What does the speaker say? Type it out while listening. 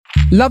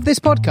Love this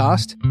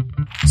podcast?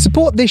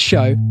 Support this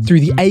show through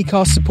the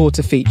Acast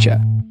supporter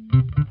feature.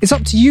 It's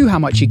up to you how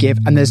much you give,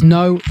 and there's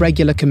no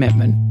regular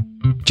commitment.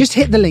 Just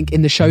hit the link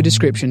in the show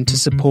description to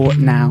support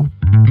now.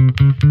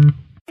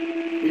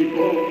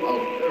 People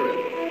of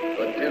Earth,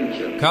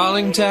 attention.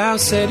 Calling Tau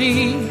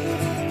City,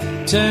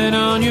 turn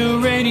on your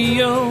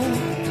radio.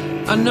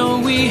 I know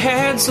we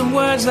had some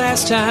words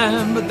last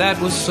time, but that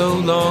was so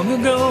long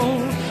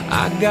ago.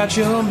 I got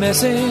your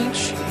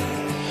message.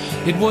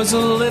 It was a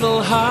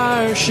little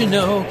harsh, you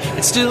know.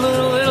 It's still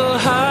a little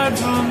hard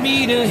for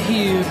me to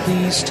hear.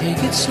 Please take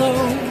it slow.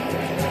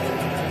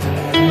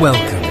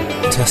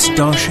 Welcome to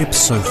Starship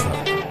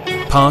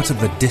Sofa, part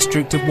of the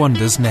District of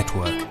Wonders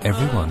network.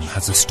 Everyone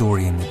has a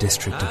story in the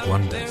District of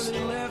Wonders.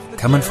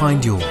 Come and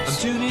find yours. I'm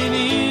tuning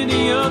in to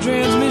your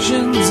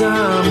transmissions.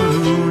 I'm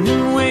marooned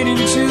and waiting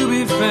to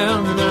be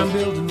found, and I'm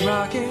building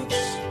rockets.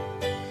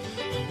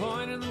 I'm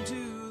pointing them to the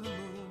moon.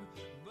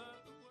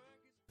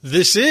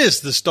 This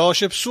is the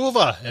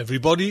StarShipSofa.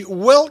 Everybody,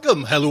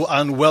 welcome, hello,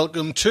 and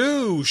welcome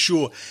to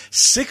show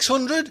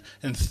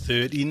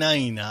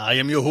 639. I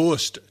am your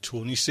host,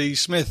 Tony C.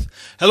 Smith.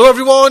 Hello,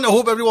 everyone. I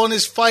hope everyone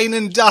is fine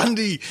and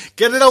dandy.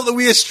 Get it out the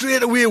way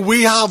straight away.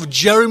 We have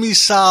Jeremy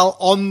Szal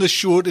on the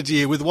show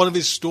today with one of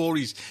his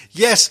stories.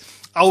 Yes,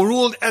 our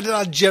old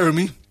editor,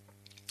 Jeremy,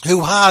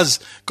 who has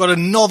got a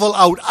novel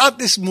out at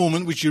this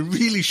moment, which you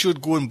really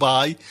should go and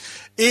buy.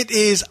 It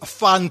is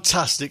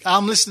fantastic.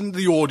 I'm listening to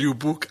the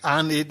audiobook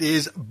and it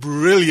is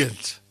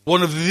brilliant.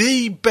 One of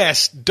the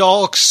best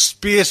dark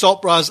space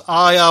operas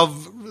I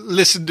have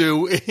listened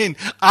to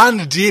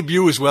and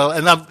debut as well.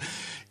 And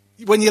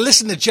when you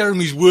listen to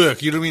Jeremy's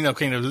work, you know what I mean? I've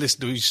kind of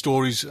listened to his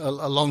stories a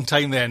long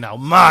time there now.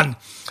 Man,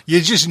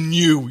 you just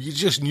knew, you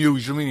know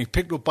what I mean? He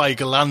picked up by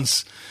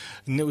glance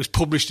and it was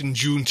published in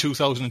June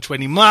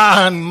 2020.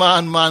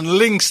 Man,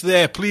 links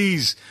there,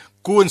 please.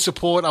 Go and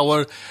support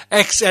our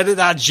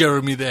ex-editor,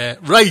 Jeremy, there.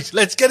 Right,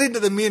 let's get into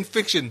the main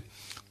fiction.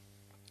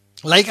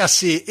 Like I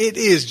say, it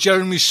is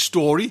Jeremy's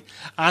story,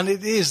 and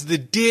it is The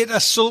Data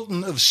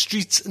Sultan of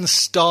Streets and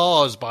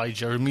Stars by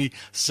Jeremy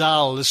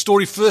Szal. The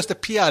story first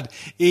appeared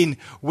in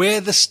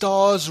Where the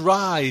Stars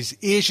Rise,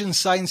 Asian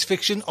Science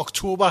Fiction,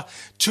 October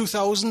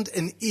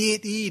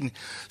 2018.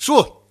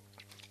 So,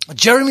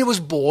 Jeremy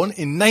was born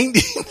in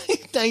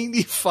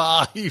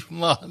 1995,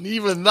 man,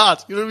 even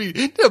that, you know what I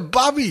mean? A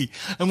babby,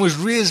 and was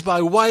raised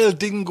by wild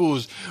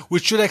dingoes,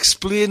 which should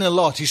explain a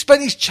lot. He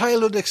spent his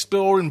childhood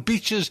exploring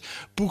beaches,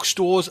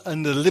 bookstores,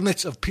 and the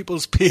limits of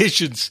people's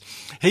patience.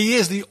 He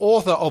is the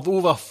author of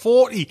over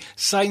 40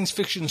 science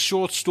fiction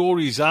short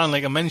stories, and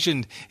like I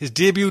mentioned, his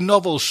debut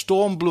novel,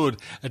 Stormblood,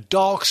 a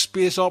dark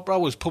space opera,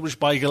 was published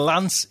by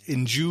Glance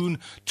in June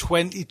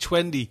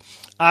 2020.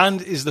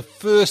 And is the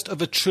first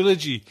of a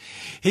trilogy.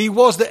 He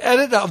was the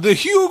editor of the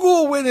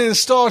Hugo-winning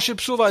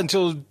StarShipSofa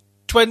until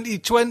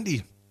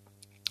 2020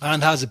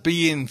 and has a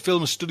BA in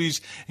Film Studies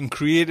and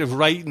Creative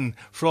Writing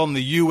from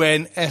the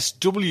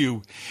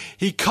UNSW.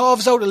 He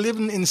carves out a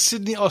living in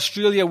Sydney,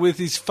 Australia with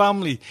his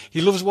family.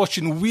 He loves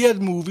watching weird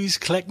movies,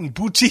 collecting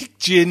boutique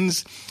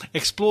gins,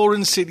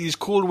 exploring cities,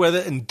 cold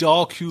weather and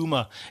dark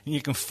humour. And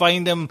you can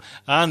find him,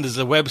 and there's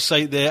a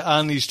website there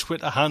and his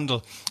Twitter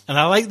handle. And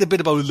I like the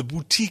bit about the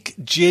boutique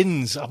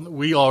gins.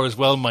 We are as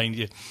well, mind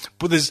you.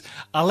 But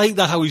I like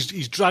that how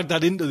he's dragged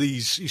that into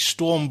his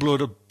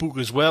Stormblood book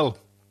as well.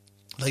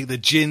 Like the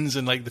gins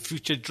and like the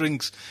future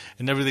drinks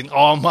and everything.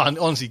 Oh man,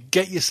 honestly,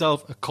 get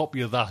yourself a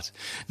copy of that.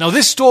 Now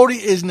this story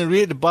is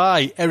narrated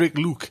by Eric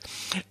Luke.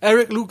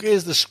 Eric Luke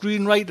is the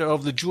screenwriter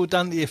of the Joe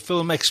Dante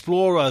film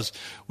Explorers,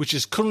 which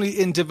is currently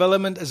in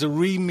development as a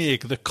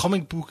remake of the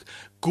comic book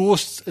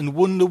Ghosts and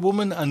Wonder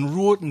Woman, and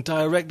wrote and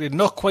directed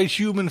Not Quite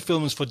Human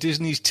films for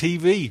Disney's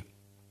TV.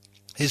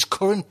 His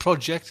current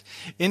project,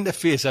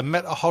 Interface, a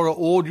meta-horror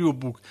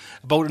audiobook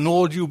about an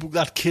audiobook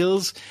that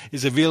kills,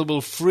 is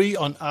available free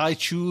on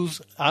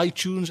iTunes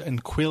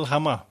and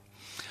Quillhammer.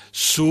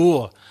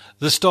 So,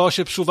 the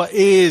StarShipSofa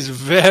is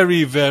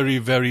very, very,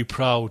 very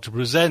proud to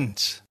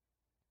present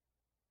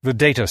The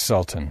Data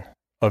Sultan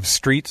of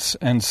Streets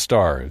and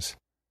Stars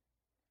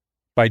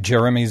by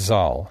Jeremy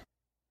Szal.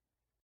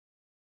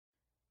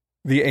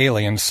 The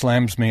alien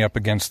slams me up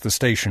against the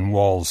station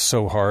walls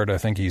so hard I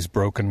think he's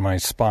broken my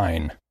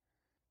spine.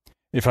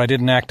 If I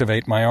didn't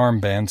activate my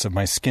armbands of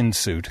my skin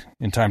suit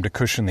in time to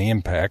cushion the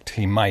impact,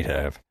 he might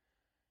have.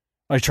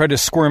 I try to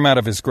squirm out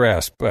of his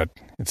grasp, but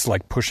it's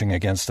like pushing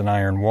against an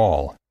iron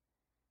wall.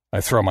 I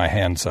throw my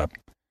hands up.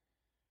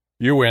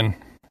 You win.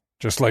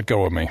 Just let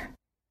go of me.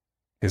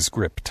 His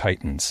grip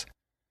tightens.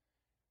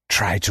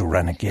 Try to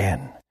run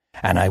again,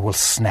 and I will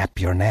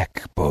snap your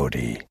neck,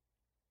 Bodhi.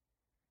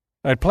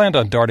 I'd planned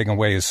on darting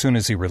away as soon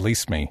as he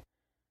released me,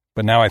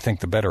 but now I think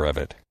the better of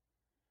it.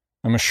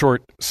 I'm a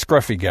short,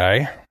 scruffy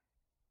guy,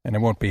 and it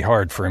won't be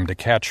hard for him to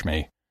catch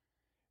me.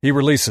 He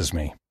releases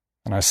me,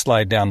 and I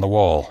slide down the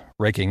wall,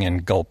 raking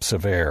in gulps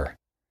of air.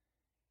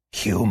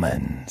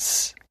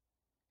 Humans.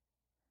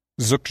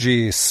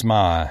 Zukji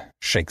Sma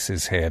shakes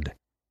his head.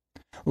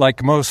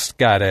 Like most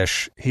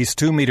Gadesh, he's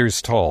 2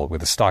 meters tall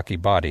with a stocky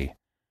body,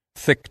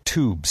 Thick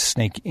tubes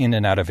snake in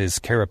and out of his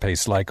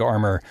carapace-like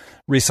armor,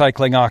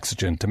 recycling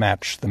oxygen to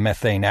match the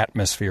methane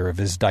atmosphere of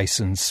his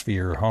Dyson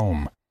Sphere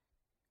home.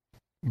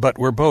 But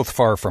we're both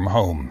far from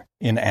home,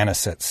 in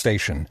Anisette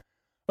Station,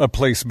 a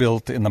place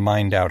built in the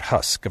mined-out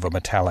husk of a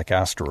metallic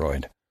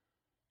asteroid.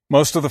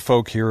 Most of the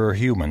folk here are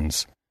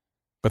humans,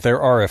 but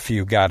there are a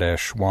few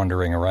Gadesh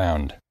wandering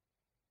around.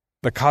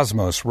 The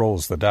cosmos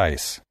rolls the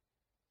dice,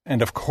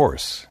 and of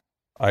course,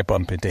 I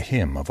bump into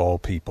him of all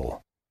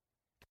people.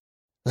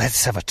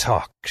 "Let's have a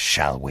talk,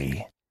 shall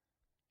we?"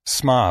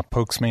 Sma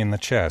pokes me in the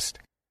chest.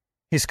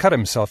 He's cut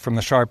himself from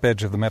the sharp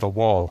edge of the metal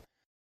wall,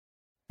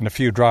 and a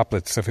few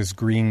droplets of his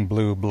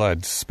green-blue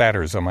blood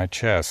spatters on my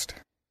chest.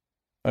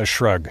 A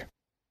shrug.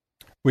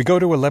 We go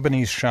to a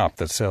Lebanese shop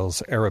that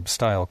sells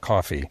Arab-style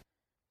coffee.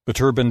 The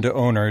turbaned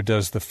owner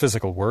does the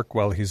physical work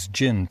while his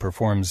djinn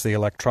performs the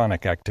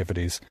electronic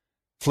activities,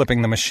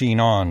 flipping the machine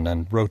on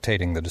and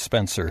rotating the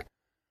dispenser.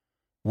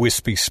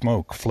 Wispy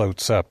smoke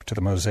floats up to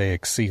the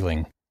mosaic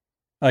ceiling.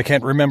 I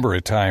can't remember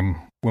a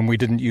time when we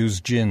didn't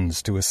use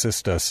djinns to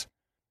assist us.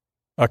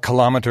 A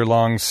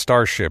kilometer-long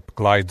starship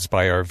glides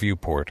by our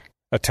viewport,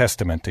 a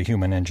testament to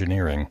human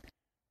engineering.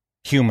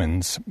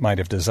 Humans might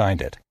have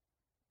designed it,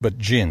 but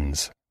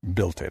djinns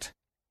built it.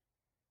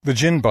 The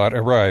djinn bot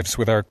arrives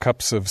with our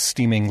cups of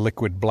steaming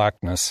liquid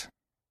blackness.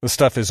 The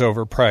stuff is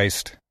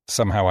overpriced.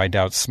 Somehow I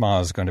doubt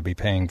Sma's going to be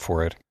paying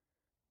for it.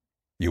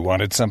 You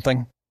wanted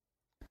something?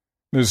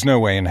 There's no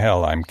way in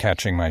hell I'm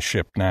catching my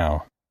ship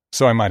now,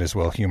 so I might as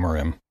well humor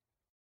him.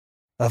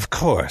 Of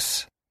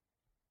course.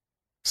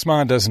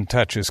 Sma doesn't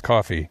touch his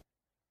coffee.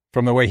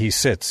 From the way he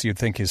sits, you'd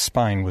think his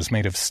spine was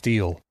made of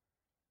steel.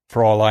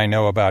 For all I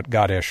know about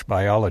Gadesh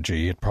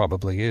biology, it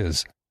probably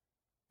is.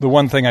 The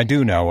one thing I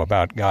do know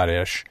about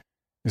Gadesh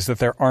is that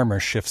their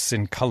armor shifts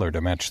in color to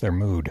match their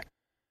mood.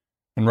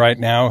 And right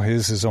now,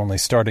 his is only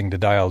starting to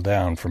dial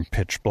down from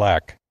pitch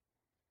black.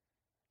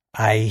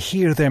 I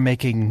hear they're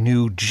making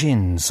new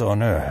djinns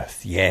on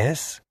Earth,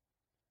 yes?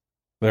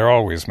 They're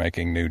always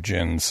making new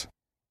djinns.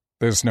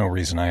 There's no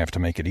reason I have to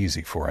make it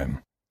easy for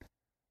him.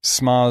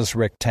 Sma's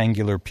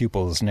rectangular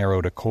pupils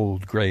narrow to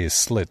cold gray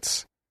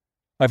slits.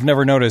 I've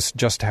never noticed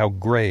just how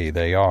gray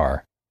they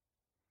are.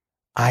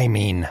 I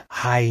mean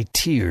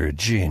high-tier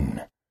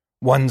djinn.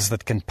 Ones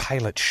that can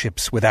pilot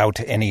ships without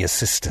any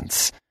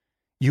assistance.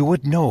 You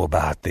would know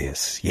about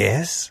this,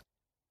 yes?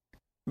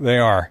 They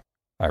are,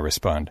 I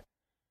respond.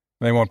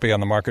 They won't be on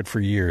the market for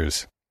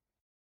years.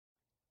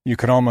 You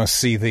can almost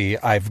see the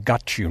 "I've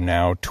got you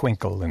now"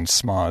 twinkle in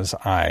Sma's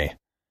eye.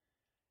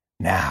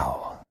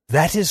 Now,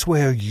 that is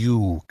where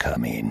you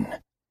come in.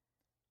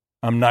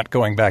 I'm not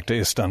going back to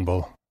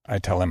Istanbul, I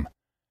tell him.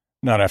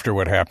 Not after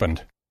what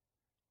happened.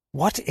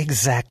 What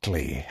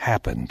exactly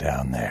happened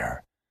down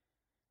there?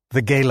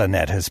 The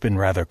Galanet has been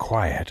rather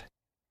quiet.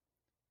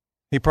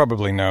 He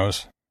probably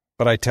knows,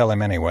 but I tell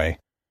him anyway.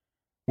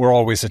 We're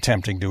always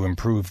attempting to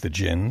improve the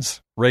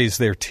djinns, raise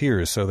their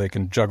tiers so they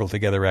can juggle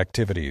together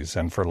activities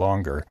and for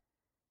longer.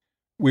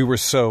 We were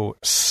so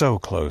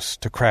close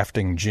to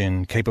crafting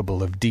djinn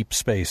capable of deep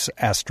space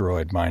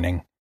asteroid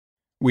mining.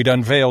 We'd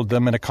unveiled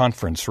them in a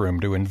conference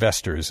room to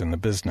investors in the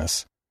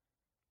business.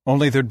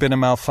 Only there'd been a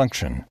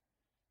malfunction,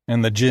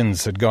 and the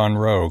djinns had gone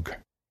rogue,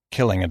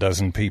 killing a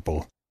dozen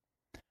people.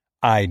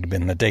 I'd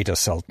been the data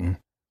sultan,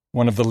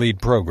 one of the lead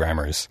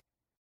programmers.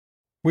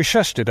 We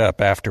shushed it up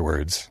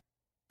afterwards,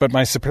 but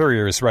my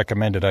superiors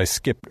recommended I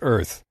skip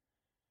Earth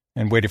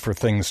and waited for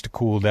things to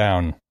cool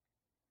down.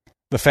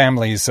 The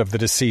families of the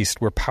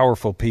deceased were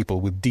powerful people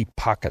with deep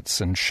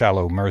pockets and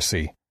shallow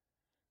mercy.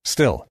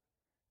 Still,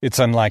 it's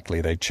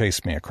unlikely they'd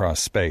chase me across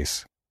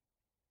space.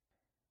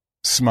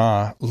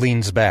 Sma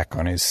leans back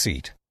on his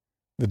seat,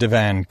 the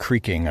divan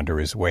creaking under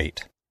his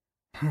weight.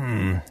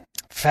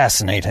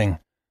 Fascinating.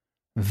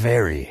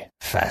 Very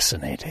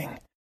fascinating.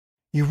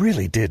 You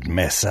really did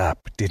mess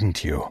up,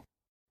 didn't you?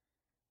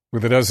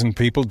 With a dozen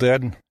people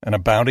dead and a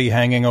bounty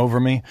hanging over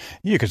me,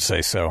 you could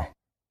say so,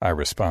 I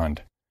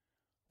respond.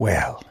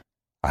 Well,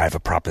 I have a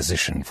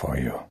proposition for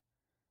you.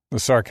 The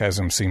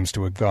sarcasm seems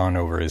to have gone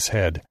over his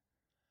head.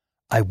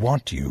 I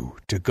want you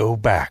to go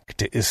back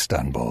to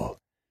Istanbul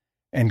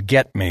and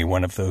get me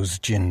one of those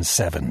Djinn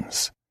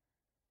 7s.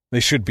 They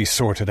should be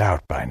sorted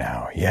out by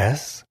now,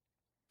 yes?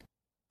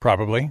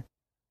 Probably.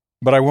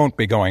 But I won't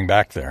be going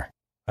back there,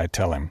 I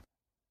tell him.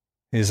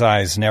 His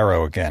eyes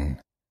narrow again,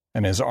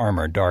 and his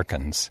armor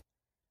darkens.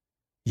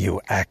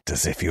 You act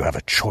as if you have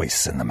a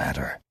choice in the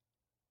matter.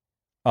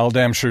 I'll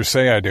damn sure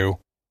say I do.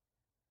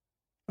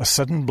 A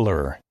sudden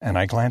blur, and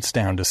I glance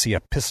down to see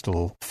a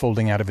pistol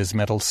folding out of his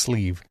metal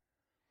sleeve.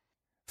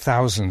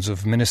 Thousands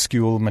of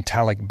minuscule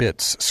metallic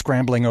bits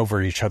scrambling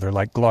over each other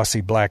like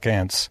glossy black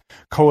ants,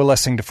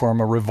 coalescing to form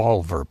a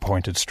revolver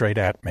pointed straight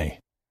at me.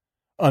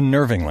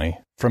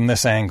 Unnervingly, from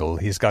this angle,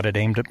 he's got it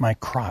aimed at my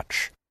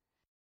crotch.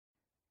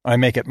 I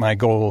make it my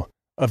goal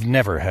of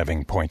never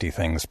having pointy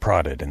things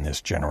prodded in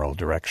this general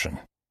direction.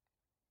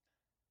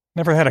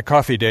 Never had a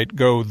coffee date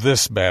go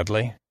this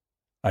badly.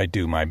 I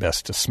do my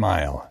best to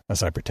smile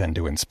as I pretend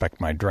to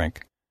inspect my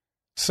drink.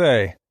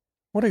 Say,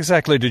 what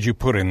exactly did you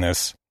put in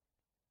this?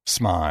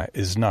 Sma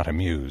is not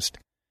amused.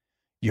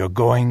 You're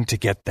going to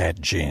get that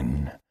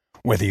djinn,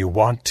 whether you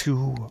want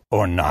to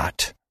or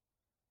not.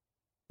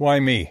 Why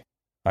me?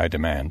 I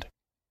demand.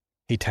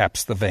 He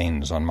taps the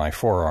veins on my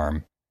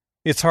forearm.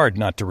 It's hard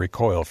not to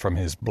recoil from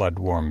his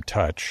blood-warm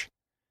touch.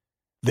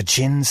 The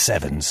Jinn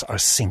 7s are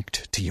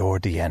synced to your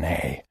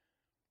DNA.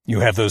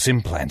 You have those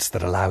implants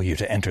that allow you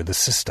to enter the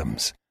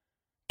systems.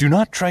 Do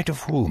not try to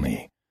fool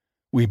me.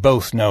 We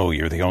both know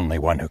you're the only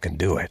one who can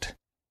do it.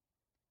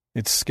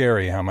 It's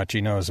scary how much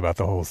he knows about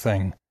the whole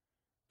thing.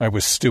 I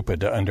was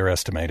stupid to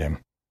underestimate him.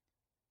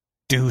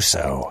 Do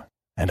so,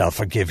 and I'll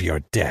forgive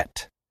your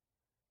debt.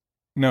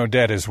 No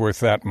debt is worth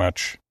that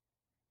much.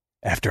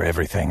 After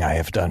everything I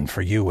have done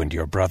for you and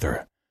your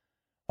brother,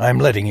 I'm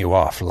letting you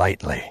off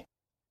lightly.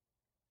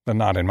 The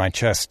knot in my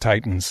chest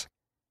tightens.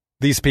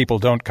 These people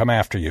don't come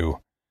after you.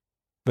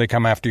 They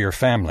come after your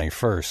family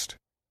first.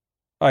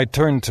 I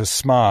turned to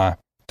Sma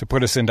to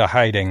put us into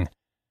hiding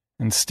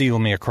and steal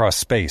me across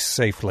space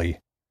safely.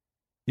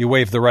 You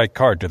wave the right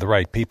card to the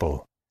right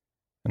people,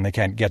 and they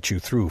can't get you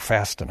through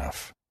fast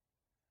enough.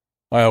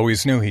 I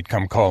always knew he'd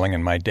come calling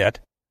in my debt,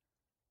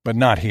 but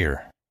not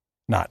here,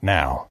 not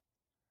now.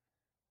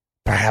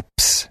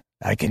 Perhaps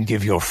I can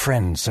give your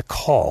friends a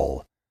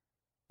call.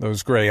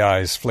 Those gray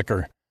eyes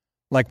flicker,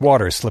 like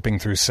water slipping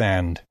through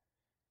sand.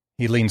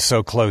 He leans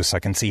so close I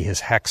can see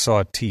his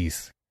hacksaw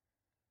teeth.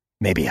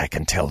 Maybe I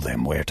can tell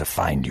them where to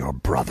find your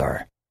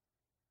brother.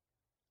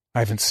 I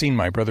haven't seen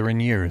my brother in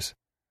years.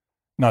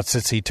 Not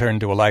since he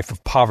turned to a life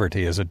of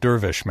poverty as a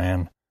dervish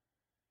man.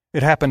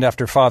 It happened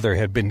after father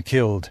had been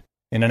killed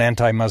in an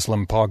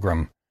anti-Muslim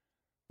pogrom,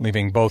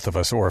 leaving both of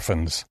us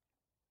orphans.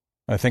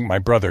 I think my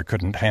brother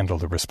couldn't handle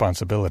the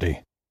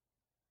responsibility.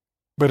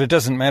 But it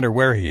doesn't matter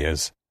where he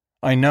is.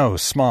 I know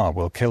Sma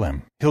will kill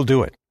him. He'll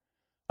do it.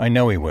 I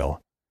know he will.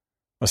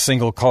 A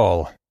single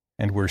call,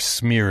 and we're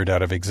smeared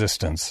out of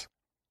existence.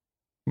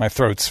 My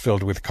throat's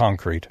filled with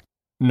concrete,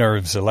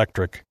 nerves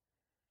electric.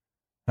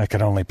 I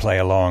can only play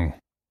along.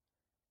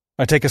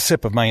 I take a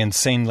sip of my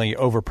insanely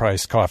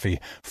overpriced coffee,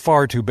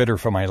 far too bitter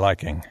for my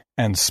liking,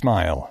 and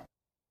smile.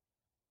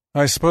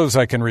 I suppose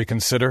I can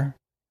reconsider.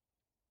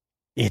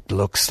 It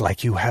looks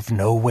like you have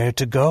nowhere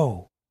to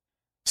go.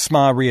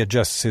 Sma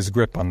readjusts his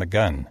grip on the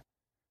gun,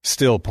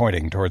 still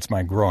pointing towards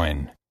my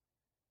groin.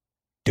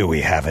 Do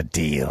we have a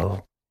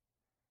deal?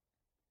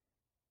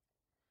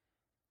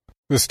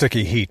 The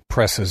sticky heat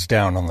presses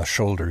down on the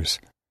shoulders,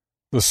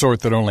 the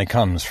sort that only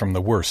comes from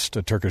the worst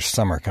a Turkish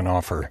summer can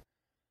offer.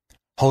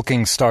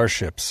 Hulking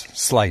starships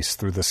slice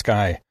through the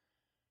sky,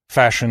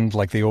 fashioned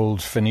like the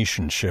old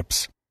Phoenician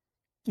ships.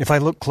 If I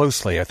look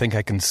closely, I think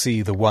I can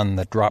see the one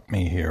that dropped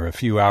me here a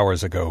few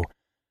hours ago,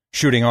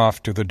 shooting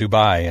off to the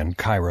Dubai and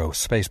Cairo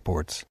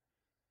spaceports.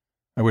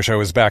 I wish I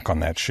was back on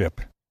that ship.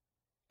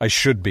 I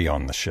should be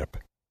on the ship.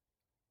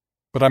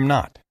 But I'm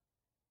not,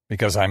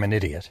 because I'm an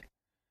idiot.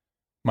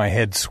 My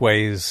head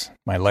sways,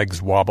 my legs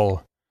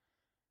wobble.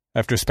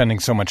 After spending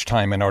so much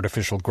time in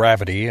artificial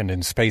gravity and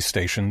in space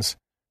stations,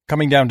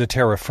 coming down to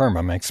terra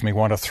firma makes me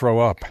want to throw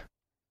up.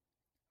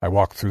 I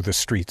walk through the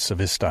streets of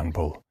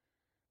Istanbul.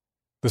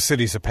 The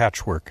city's a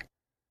patchwork.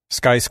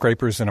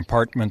 Skyscrapers and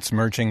apartments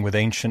merging with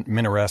ancient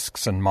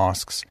minarets and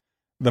mosques,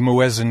 the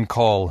muezzin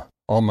call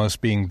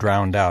almost being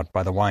drowned out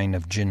by the whine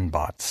of jinn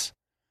bots.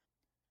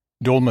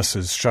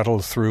 Dolmuses shuttle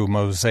through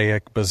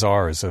mosaic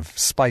bazaars of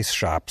spice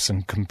shops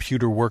and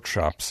computer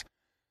workshops.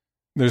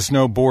 There's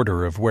no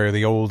border of where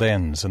the old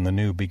ends and the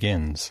new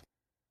begins.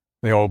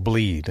 They all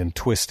bleed and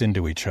twist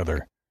into each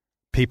other,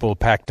 people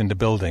packed into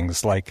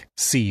buildings like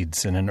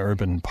seeds in an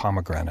urban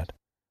pomegranate.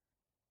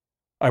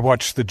 I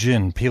watched the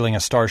jinn peeling a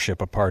starship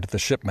apart at the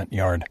shipment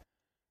yard.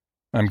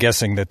 I'm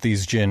guessing that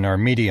these jinn are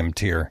medium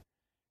tier,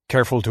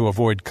 careful to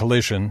avoid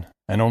collision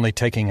and only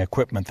taking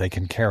equipment they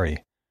can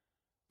carry.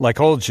 Like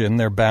all jinn,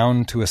 they're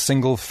bound to a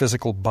single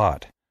physical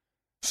bot,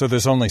 so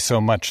there's only so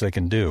much they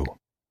can do.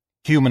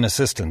 Human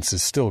assistance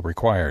is still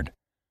required.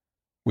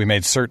 We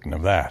made certain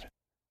of that.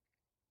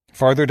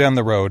 Farther down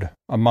the road,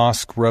 a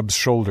mosque rubs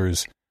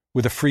shoulders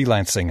with a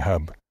freelancing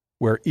hub,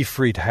 where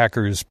Ifrit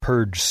hackers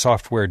purge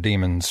software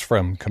demons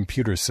from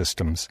computer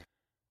systems.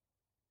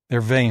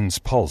 Their veins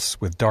pulse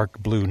with dark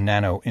blue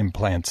nano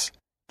implants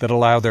that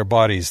allow their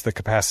bodies the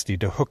capacity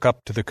to hook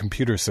up to the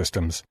computer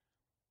systems.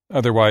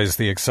 Otherwise,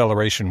 the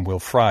acceleration will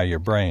fry your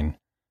brain.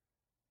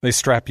 They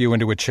strap you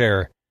into a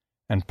chair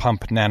and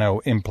pump nano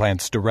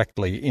implants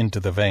directly into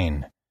the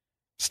vein.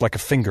 It's like a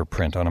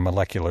fingerprint on a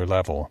molecular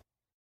level.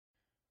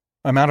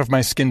 I'm out of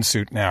my skin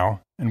suit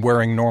now and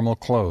wearing normal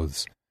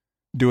clothes,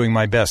 doing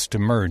my best to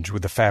merge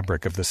with the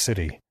fabric of the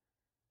city.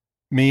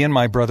 Me and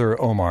my brother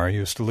Omar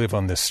used to live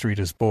on this street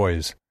as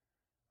boys.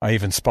 I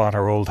even spot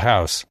our old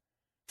house,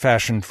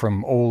 fashioned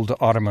from old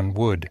Ottoman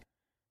wood,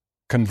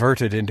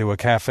 converted into a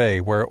cafe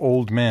where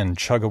old men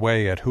chug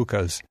away at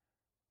hookahs,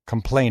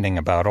 complaining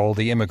about all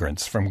the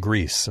immigrants from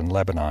Greece and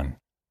Lebanon.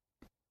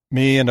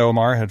 Me and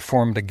Omar had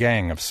formed a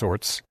gang of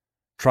sorts,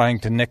 trying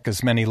to nick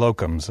as many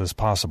locums as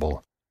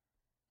possible.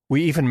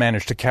 We even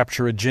managed to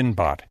capture a jinn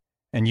bot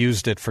and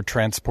used it for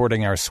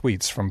transporting our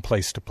suites from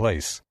place to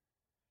place.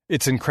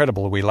 It's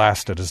incredible we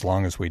lasted as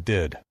long as we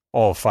did,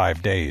 all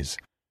 5 days,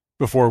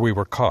 before we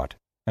were caught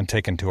and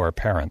taken to our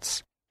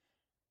parents.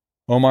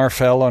 Omar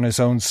fell on his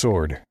own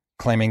sword,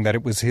 claiming that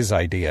it was his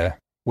idea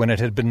when it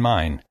had been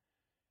mine,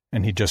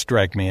 and he just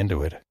dragged me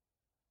into it.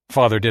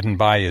 Father didn't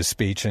buy his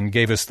speech and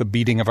gave us the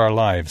beating of our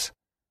lives.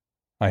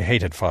 I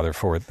hated Father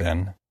for it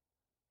then,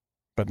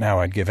 but now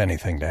I'd give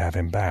anything to have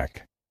him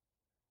back.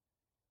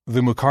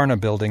 The Mukarna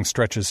building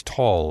stretches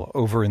tall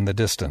over in the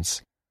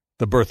distance,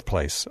 the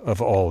birthplace of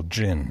all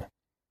jinn.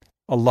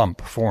 A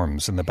lump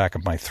forms in the back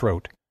of my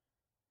throat.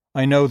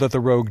 I know that the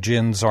rogue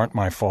jinns aren't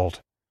my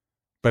fault,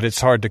 but it's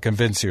hard to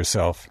convince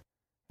yourself,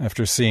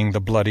 after seeing the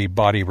bloody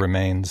body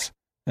remains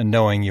and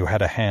knowing you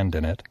had a hand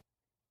in it.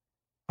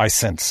 I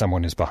sense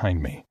someone is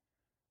behind me,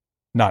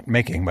 not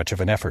making much of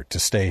an effort to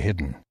stay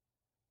hidden,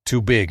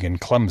 too big and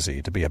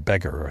clumsy to be a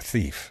beggar or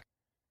thief.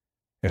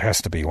 It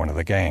has to be one of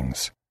the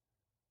gangs.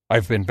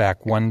 I've been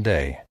back 1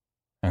 day,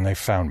 and they've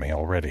found me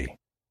already.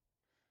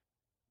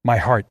 My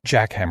heart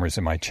jackhammers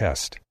in my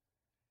chest,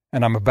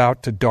 and I'm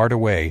about to dart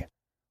away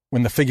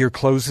when the figure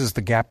closes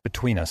the gap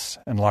between us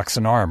and locks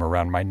an arm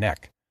around my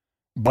neck,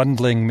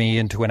 bundling me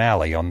into an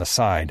alley on the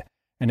side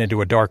and into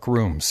a dark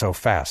room so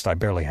fast I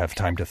barely have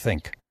time to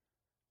think.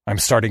 I'm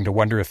starting to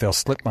wonder if they'll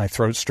slit my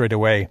throat straight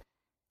away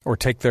or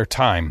take their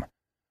time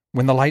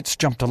when the lights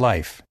jump to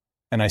life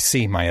and I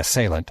see my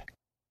assailant.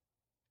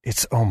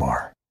 It's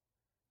Omar,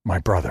 my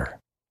brother.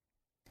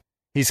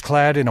 He's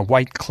clad in a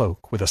white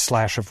cloak with a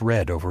slash of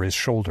red over his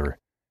shoulder.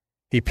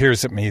 He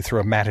peers at me through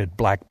a matted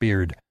black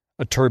beard,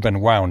 a turban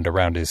wound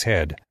around his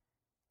head.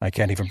 I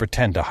can't even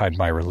pretend to hide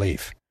my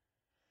relief.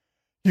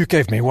 You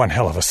gave me one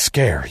hell of a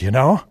scare, you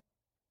know?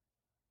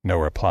 No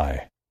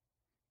reply.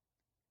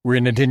 We're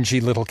in a dingy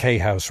little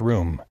K-house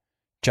room,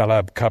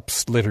 jalab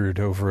cups littered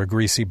over a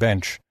greasy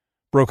bench,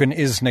 broken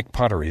Iznik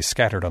pottery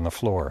scattered on the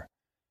floor.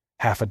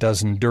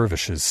 6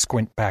 dervishes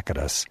squint back at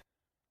us.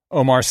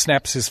 Omar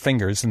snaps his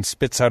fingers and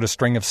spits out a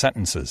string of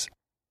sentences,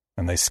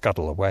 and they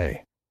scuttle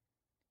away.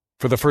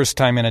 For the first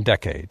time in a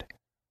decade,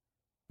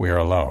 we are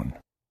alone.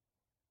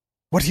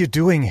 What are you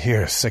doing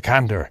here,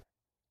 Sikander?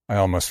 I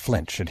almost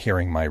flinch at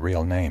hearing my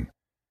real name.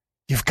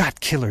 You've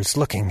got killers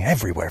looking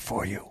everywhere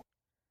for you.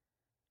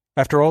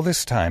 After all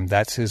this time,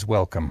 that's his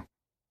welcome.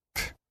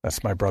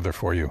 That's my brother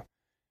for you.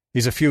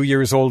 He's a few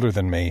years older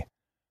than me,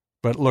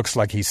 but looks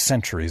like he's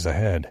centuries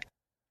ahead.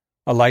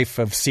 A life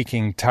of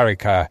seeking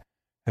tarika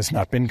has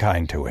not been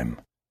kind to him.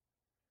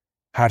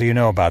 How do you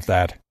know about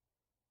that?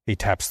 He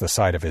taps the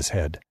side of his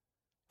head.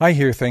 I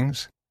hear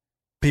things.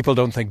 People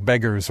don't think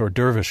beggars or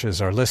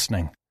dervishes are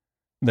listening.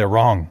 They're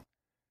wrong.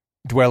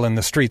 Dwell in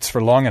the streets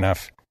for long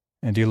enough,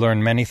 and you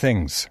learn many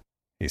things,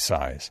 he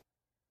sighs.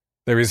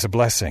 There is a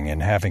blessing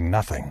in having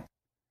nothing.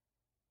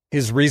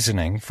 His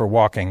reasoning for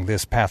walking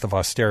this path of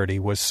austerity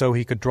was so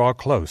he could draw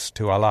close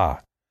to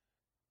Allah.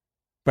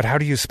 But how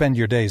do you spend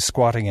your days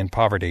squatting in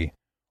poverty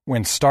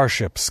when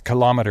starships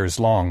kilometers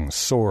long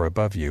soar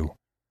above you?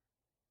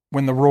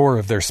 When the roar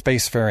of their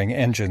spacefaring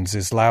engines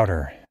is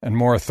louder and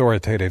more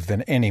authoritative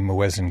than any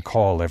muezzin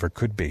call ever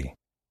could be?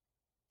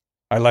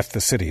 I left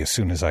the city as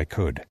soon as I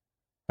could.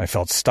 I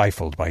felt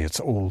stifled by its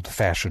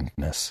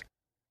old-fashionedness.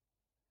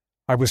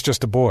 I was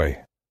just a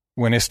boy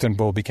when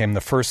Istanbul became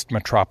the first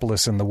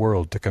metropolis in the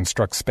world to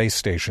construct space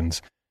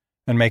stations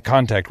and make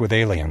contact with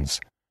aliens,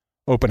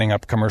 opening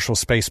up commercial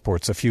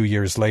spaceports a few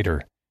years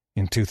later,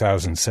 in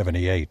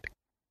 2078.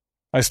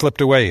 I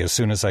slipped away as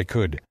soon as I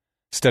could,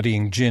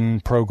 studying jinn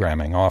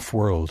programming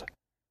off-world.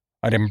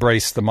 I'd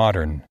embraced the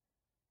modern,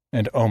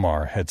 and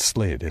Omar had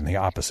slid in the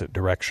opposite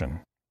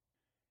direction.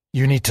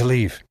 You need to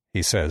leave,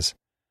 he says.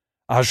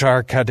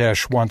 Ajar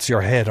Kadesh wants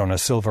your head on a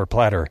silver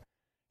platter.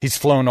 He's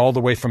flown all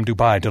the way from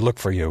Dubai to look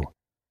for you.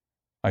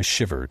 I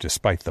shiver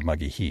despite the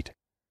muggy heat.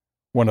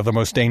 One of the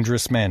most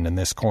dangerous men in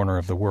this corner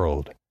of the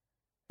world,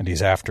 and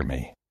he's after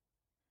me.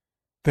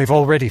 They've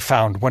already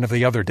found one of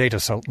the other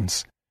data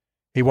sultans.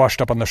 He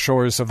washed up on the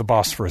shores of the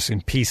Bosphorus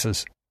in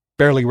pieces,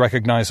 barely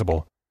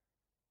recognizable.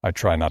 I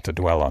try not to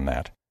dwell on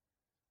that.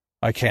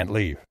 I can't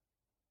leave.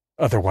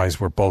 Otherwise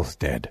we're both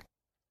dead.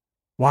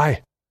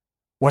 Why?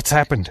 What's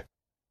happened?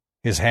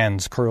 His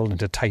hands curl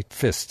into tight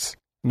fists,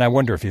 and I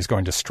wonder if he's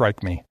going to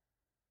strike me.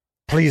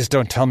 Please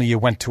don't tell me you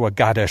went to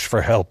Agadesh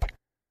for help.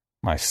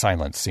 My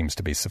silence seems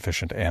to be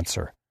sufficient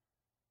answer.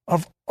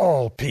 Of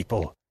all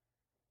people,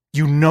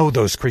 you know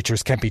those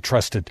creatures can't be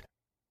trusted.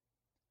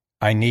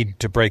 I need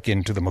to break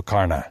into the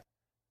Mukarna.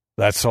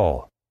 That's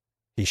all.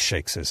 He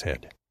shakes his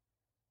head.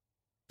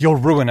 You'll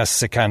ruin us,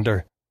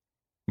 Sikander.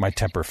 My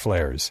temper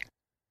flares.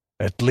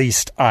 At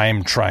least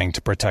I'm trying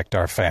to protect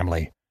our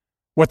family.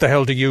 What the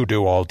hell do you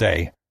do all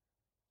day?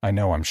 I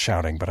know I'm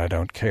shouting, but I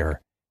don't care.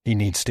 He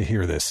needs to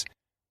hear this.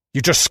 You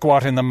just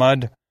squat in the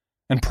mud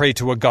and pray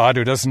to a god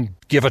who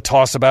doesn't give a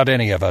toss about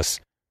any of us.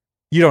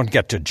 You don't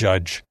get to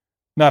judge.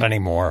 Not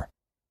anymore.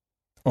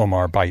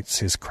 Omar bites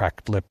his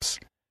cracked lips,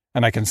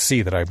 and I can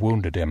see that I've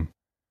wounded him.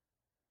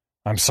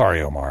 I'm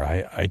sorry, Omar.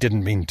 I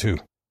didn't mean to.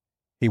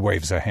 He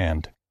waves a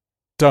hand.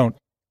 Don't.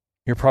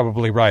 You're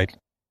probably right.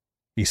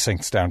 He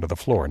sinks down to the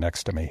floor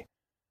next to me.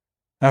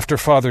 After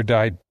Father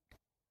died,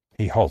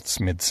 He halts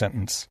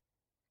mid-sentence.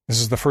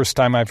 This is the first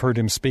time I've heard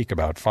him speak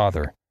about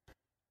father.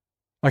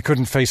 I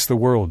couldn't face the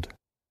world,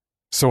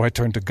 so I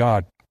turned to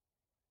God.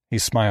 He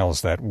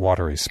smiles that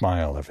watery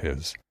smile of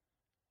his,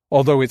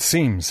 although it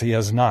seems he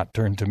has not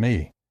turned to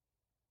me.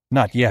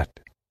 Not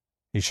yet.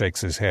 He shakes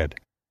his head.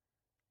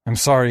 I'm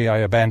sorry I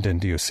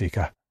abandoned you,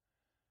 Sika.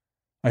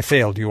 I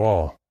failed you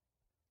all.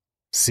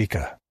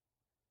 Sika.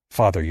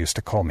 Father used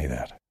to call me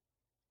that.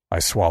 I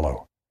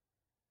swallow.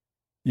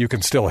 You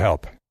can still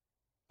help.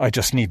 I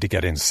just need to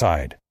get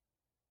inside.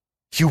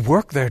 You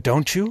work there,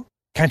 don't you?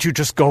 Can't you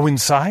just go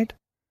inside?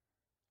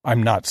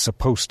 I'm not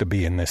supposed to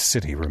be in this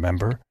city,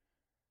 remember?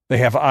 They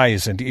have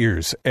eyes and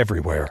ears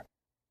everywhere.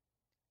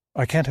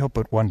 I can't help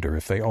but wonder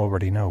if they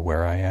already know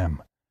where I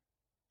am.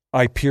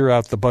 I peer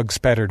out the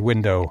bug-spattered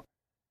window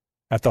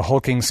at the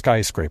hulking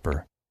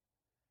skyscraper.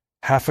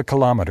 1/2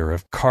 kilometer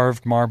of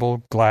carved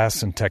marble,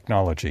 glass, and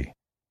technology.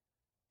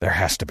 There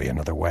has to be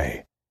another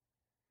way.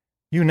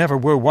 You never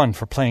were one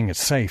for playing it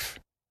safe.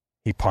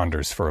 He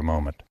ponders for a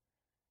moment.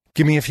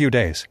 Give me a few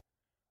days.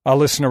 I'll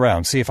listen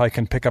around, see if I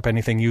can pick up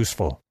anything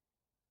useful.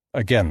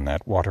 Again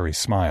that watery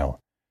smile.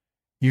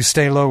 You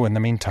stay low in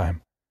the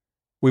meantime.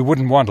 We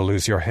wouldn't want to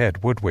lose your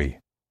head, would we?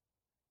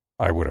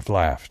 I would have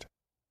laughed.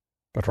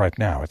 But right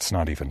now it's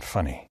not even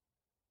funny.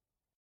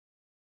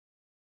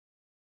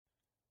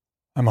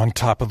 I'm on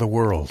top of the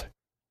world.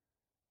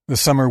 The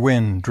summer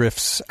wind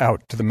drifts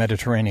out to the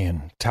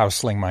Mediterranean,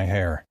 tousling my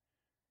hair.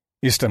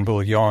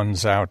 Istanbul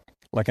yawns out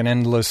like an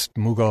endless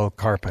Mughal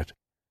carpet.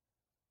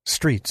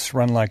 Streets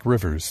run like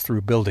rivers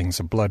through buildings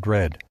of blood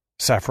red,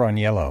 saffron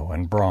yellow,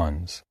 and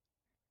bronze.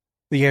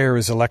 The air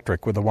is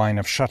electric with the whine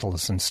of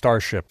shuttles and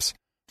starships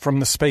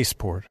from the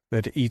spaceport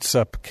that eats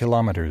up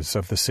kilometers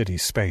of the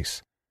city's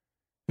space.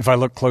 If I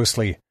look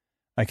closely,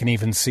 I can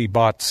even see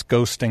bots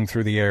ghosting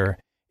through the air,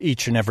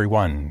 each and every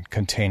one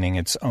containing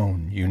its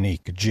own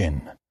unique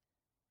djinn.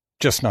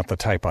 Just not the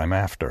type I'm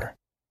after.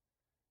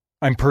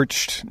 I'm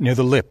perched near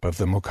the lip of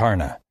the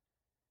Mukarna.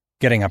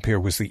 Getting up here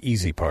was the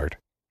easy part.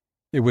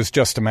 It was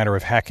just a matter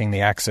of hacking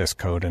the access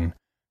code and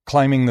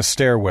climbing the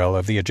stairwell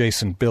of the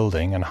adjacent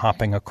building and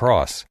hopping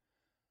across.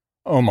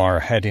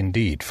 Omar had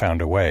indeed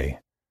found a way.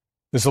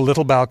 There's a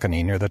little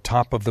balcony near the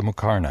top of the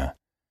Mukarna.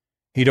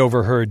 He'd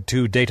overheard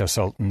 2 data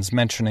sultans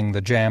mentioning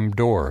the jammed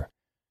door,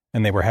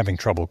 and they were having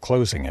trouble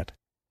closing it.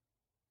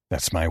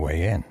 That's my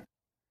way in.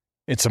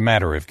 It's a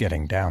matter of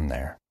getting down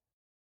there.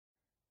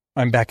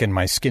 I'm back in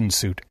my skin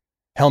suit,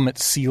 helmet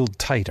sealed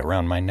tight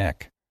around my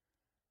neck.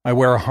 I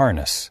wear a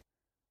harness,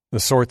 the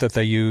sort that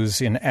they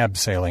use in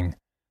abseiling,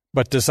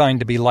 but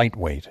designed to be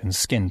lightweight and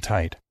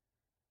skin-tight.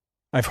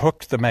 I've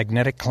hooked the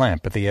magnetic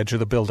clamp at the edge of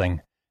the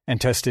building and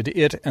tested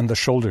it and the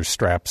shoulder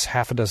straps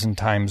 6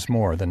 times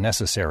more than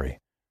necessary.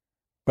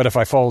 But if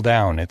I fall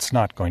down, it's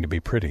not going to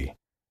be pretty.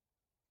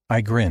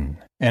 I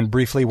grin and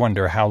briefly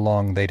wonder how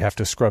long they'd have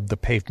to scrub the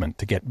pavement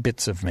to get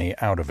bits of me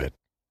out of it.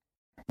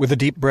 With a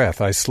deep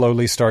breath, I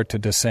slowly start to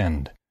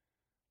descend.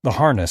 The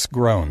harness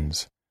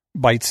groans,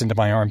 bites into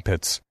my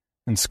armpits,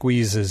 and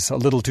squeezes a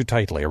little too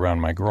tightly around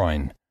my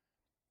groin.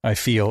 I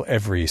feel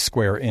every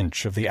square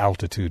inch of the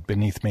altitude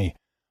beneath me,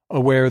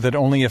 aware that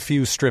only a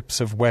few strips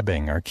of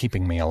webbing are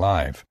keeping me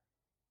alive.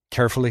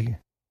 Carefully,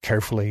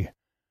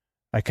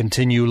 I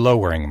continue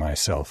lowering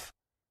myself,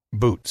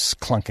 boots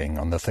clunking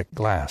on the thick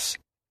glass.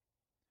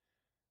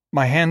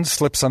 My hand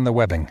slips on the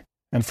webbing,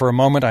 and for a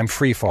moment I'm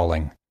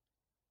free-falling.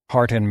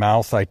 Heart in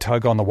mouth, I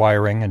tug on the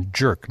wiring and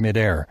jerk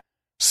mid-air,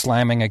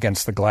 slamming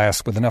against the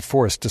glass with enough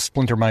force to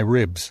splinter my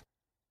ribs.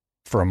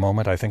 For a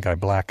moment I think I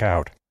black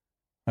out.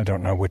 I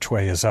don't know which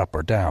way is up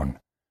or down.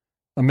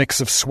 A mix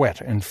of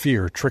sweat and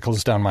fear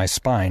trickles down my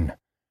spine.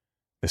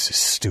 This is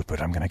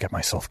stupid. I'm going to get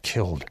myself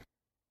killed.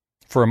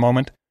 For a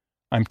moment,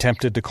 I'm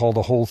tempted to call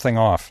the whole thing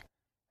off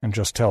and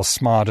just tell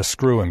Sma to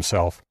screw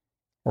himself,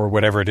 or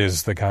whatever it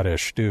is the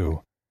Gadesh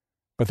do.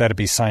 But that'd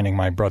be signing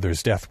my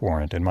brother's death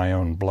warrant in my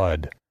own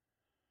blood.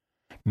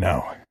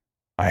 No,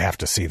 I have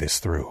to see this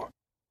through.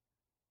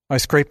 I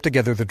scrape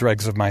together the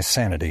dregs of my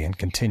sanity and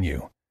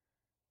continue.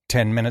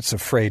 10 minutes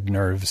of frayed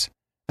nerves,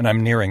 and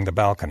I'm nearing the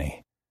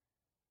balcony.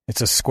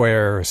 It's a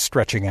square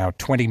stretching out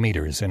 20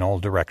 meters in all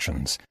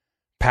directions,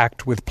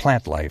 packed with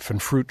plant life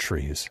and fruit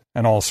trees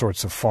and all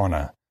sorts of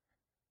fauna.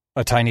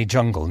 A tiny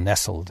jungle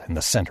nestled in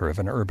the center of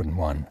an urban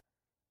one.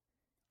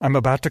 I'm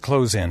about to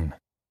close in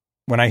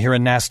when I hear a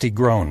nasty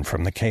groan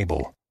from the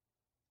cable.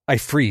 I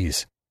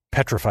freeze,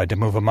 petrified to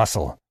move a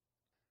muscle.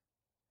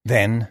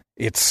 Then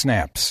it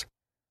snaps,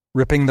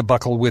 ripping the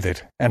buckle with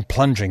it and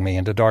plunging me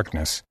into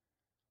darkness.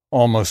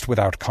 Almost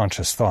without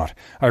conscious thought,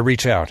 I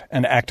reach out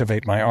and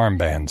activate my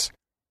armbands.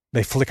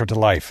 They flicker to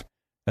life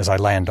as I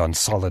land on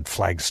solid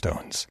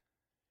flagstones.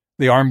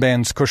 The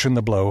armbands cushion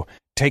the blow,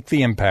 take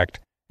the impact,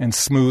 and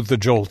smooth the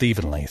jolt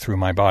evenly through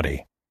my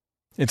body.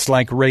 It's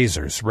like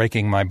razors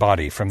raking my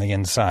body from the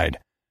inside.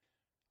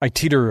 I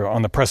teeter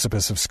on the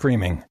precipice of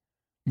screaming,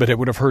 but it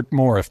would have hurt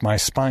more if my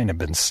spine had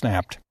been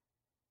snapped.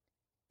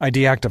 I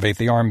deactivate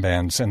the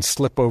armbands and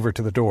slip over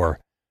to the door,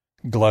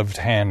 gloved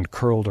hand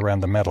curled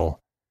around the metal.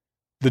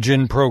 The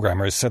Jinn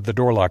programmers said the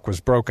door lock was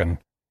broken.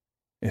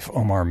 If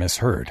Omar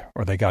misheard,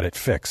 or they got it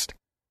fixed,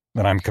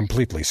 then I'm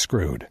completely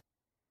screwed.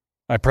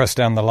 I press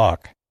down the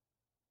lock.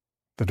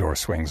 The door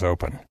swings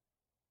open.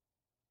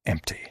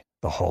 Empty.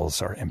 The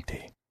halls are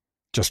empty.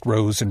 Just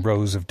rows and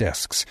rows of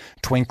desks,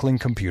 twinkling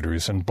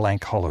computers, and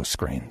blank hollow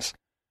screens.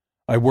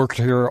 I worked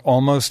here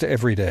almost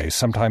every day,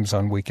 sometimes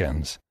on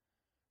weekends,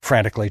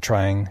 frantically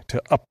trying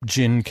to up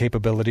Jinn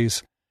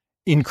capabilities,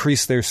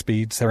 increase their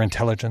speeds, their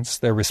intelligence,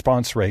 their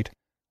response rate,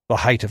 the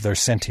height of their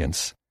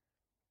sentience,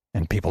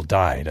 and people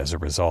died as a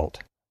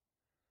result.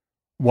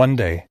 One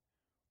day,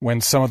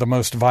 when some of the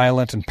most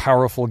violent and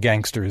powerful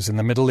gangsters in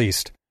the Middle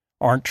East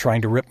aren't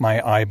trying to rip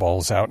my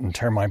eyeballs out and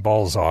tear my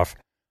balls off,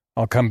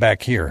 I'll come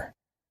back here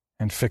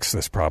and fix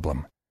this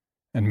problem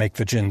and make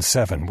the Jinn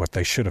 7 what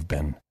they should have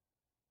been.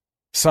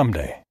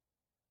 Someday.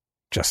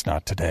 Just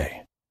not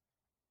today.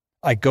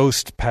 I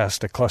ghost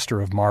past a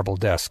cluster of marble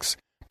desks,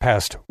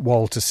 past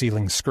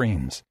wall-to-ceiling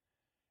screens.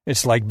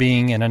 It's like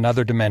being in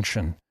another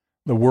dimension,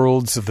 the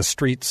worlds of the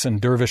streets and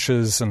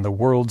dervishes and the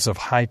worlds of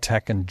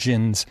high-tech and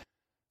jinns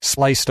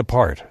sliced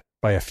apart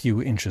by a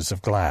few inches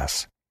of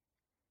glass.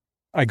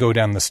 I go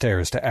down the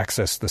stairs to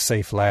access the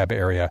safe lab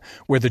area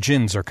where the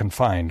jinns are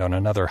confined on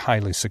another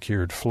highly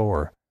secured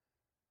floor.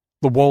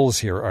 The walls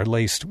here are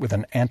laced with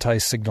an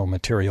anti-signal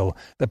material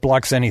that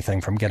blocks anything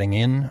from getting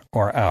in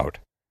or out.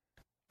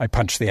 I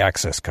punch the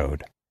access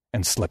code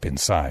and slip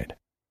inside.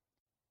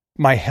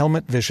 My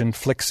helmet vision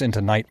flicks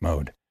into night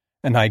mode,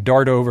 and I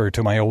dart over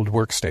to my old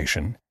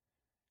workstation.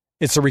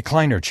 It's a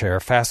recliner chair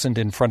fastened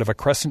in front of a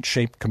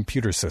crescent-shaped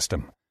computer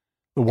system,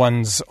 the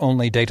ones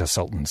only data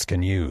sultans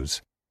can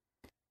use.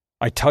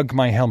 I tug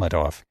my helmet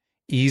off,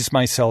 ease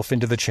myself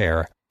into the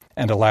chair,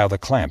 and allow the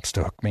clamps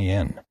to hook me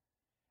in.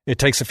 It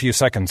takes a few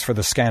seconds for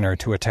the scanner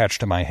to attach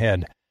to my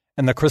head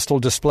and the crystal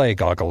display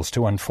goggles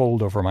to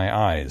unfold over my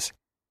eyes.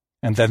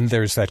 And then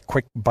there's that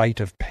quick bite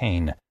of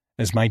pain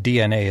as my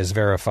DNA is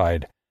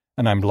verified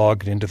and I'm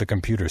logged into the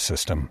computer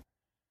system.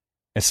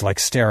 It's like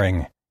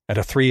staring at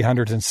a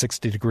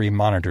 360-degree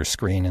monitor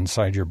screen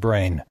inside your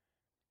brain,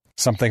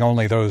 something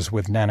only those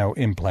with nano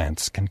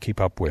implants can keep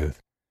up with.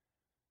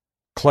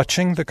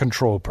 Clutching the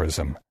control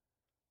prism,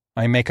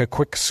 I make a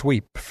quick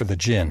sweep for the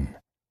Jinn.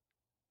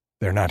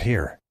 They're not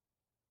here.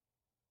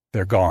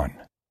 They're gone,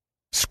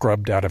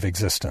 scrubbed out of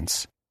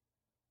existence.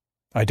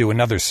 I do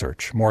another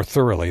search, more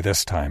thoroughly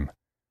this time.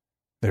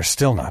 They're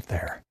still not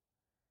there.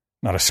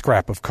 Not a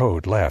scrap of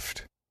code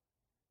left.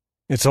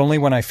 It's only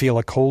when I feel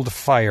a cold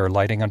fire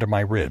lighting under my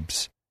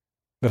ribs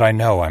that I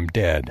know I'm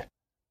dead.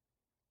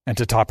 And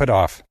to top it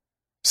off,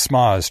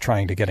 Sma is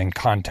trying to get in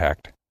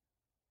contact.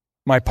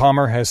 My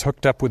Palmer has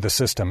hooked up with the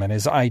system and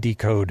his ID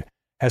code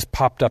has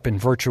popped up in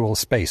virtual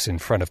space in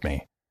front of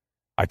me.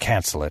 I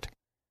cancel it.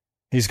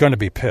 He's going to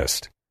be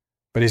pissed,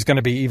 but he's going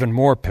to be even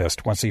more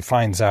pissed once he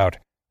finds out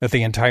that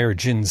the entire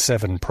Jinn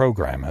 7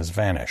 program has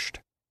vanished.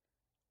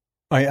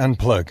 I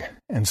unplug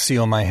and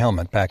seal my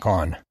helmet back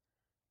on.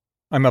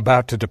 I'm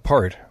about to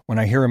depart when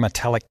I hear a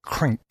metallic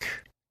crink.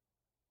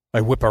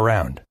 I whip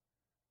around,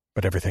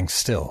 but everything's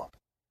still.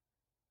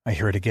 I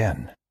hear it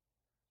again.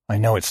 I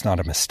know it's not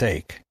a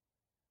mistake.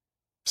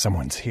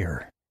 Someone's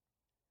here.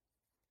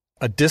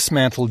 A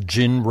dismantled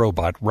Jinn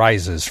robot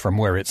rises from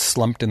where it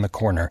slumped in the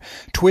corner,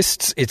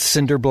 twists its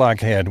cinder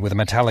block head with a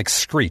metallic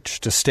screech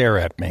to stare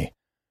at me.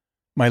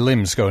 My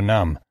limbs go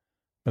numb,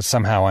 but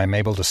somehow I'm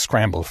able to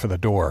scramble for the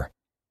door.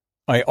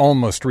 I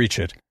almost reach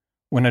it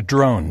when a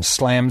drone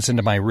slams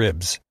into my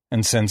ribs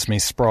and sends me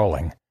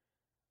sprawling.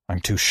 I'm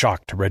too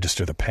shocked to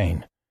register the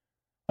pain.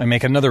 I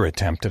make another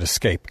attempt at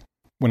escape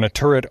when a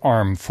turret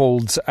arm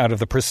folds out of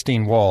the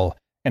pristine wall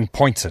and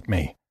points at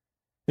me.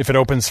 If it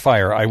opens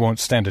fire, I won't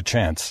stand a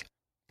chance.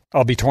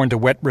 I'll be torn to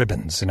wet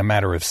ribbons in a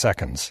matter of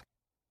seconds.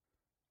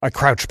 I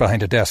crouch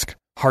behind a desk,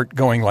 heart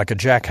going like a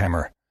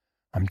jackhammer.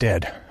 I'm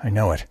dead, I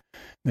know it.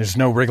 There's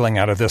no wriggling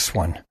out of this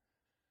one.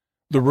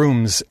 The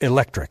room's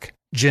electric,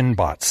 Jinn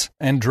bots,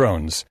 and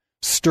drones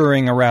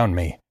stirring around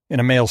me in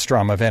a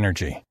maelstrom of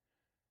energy.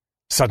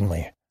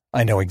 Suddenly,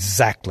 I know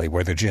exactly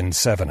where the Jinn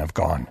 7 have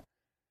gone.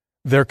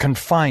 They're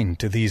confined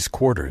to these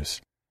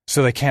quarters,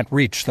 so they can't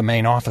reach the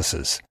main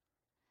offices.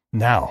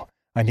 Now,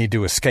 I need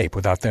to escape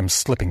without them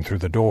slipping through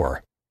the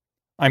door.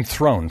 I'm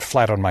thrown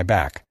flat on my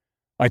back.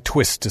 I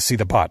twist to see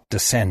the bot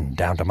descend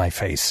down to my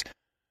face.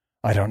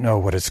 I don't know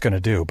what it's going to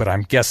do, but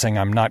I'm guessing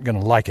I'm not going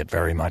to like it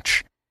very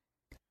much.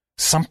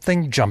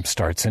 Something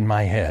jumpstarts in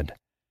my head,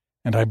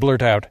 and I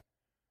blurt out,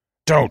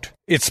 "Don't!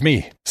 It's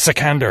me,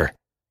 Sikander!"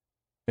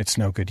 It's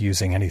no good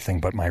using anything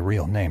but my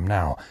real name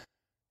now.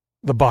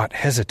 The bot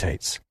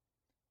hesitates.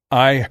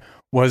 "I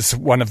was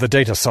one of the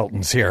data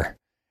sultans here.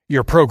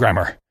 Your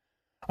programmer.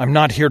 I'm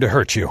not here to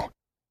hurt you."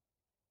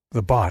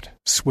 The bot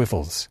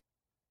swivels.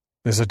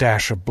 There's a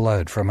dash of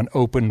blood from an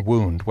open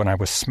wound when I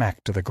was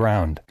smacked to the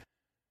ground.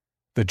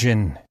 The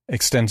Jinn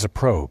extends a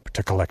probe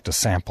to collect a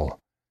sample.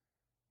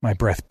 My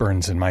breath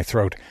burns in my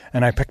throat,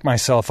 and I pick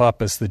myself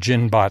up as the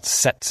Jinn bot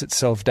sets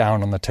itself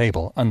down on the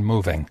table,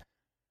 unmoving.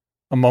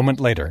 A moment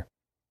later,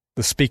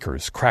 the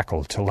speakers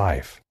crackle to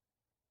life.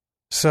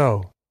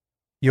 "So,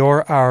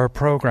 you're our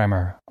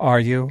programmer, are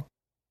you?"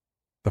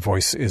 The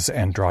voice is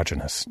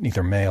androgynous,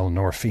 neither male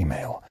nor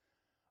female.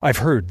 I've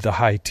heard the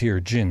high-tier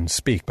jinn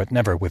speak, but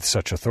never with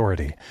such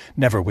authority,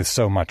 never with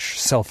so much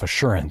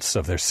self-assurance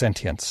of their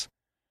sentience.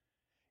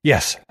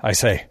 Yes, I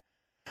say.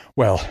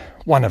 Well,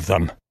 one of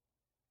them.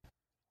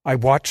 I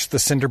watched the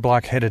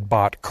cinder-block-headed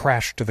bot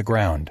crash to the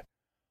ground,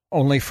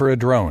 only for a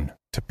drone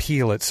to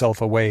peel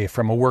itself away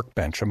from a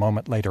workbench a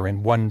moment later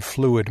in one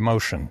fluid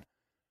motion.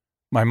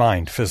 My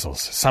mind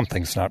fizzles.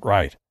 Something's not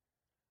right.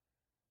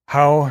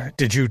 How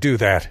did you do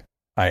that?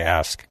 I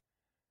ask.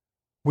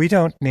 We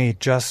don't need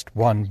just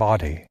one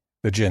body,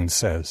 the jinn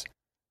says.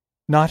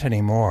 Not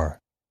anymore.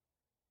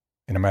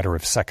 In a matter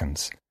of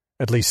seconds,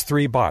 at least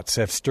 3 bots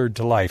have stirred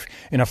to life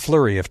in a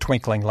flurry of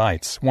twinkling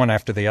lights, one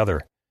after the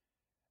other.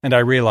 And I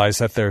realize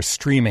that they're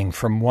streaming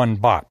from one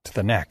bot to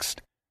the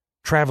next,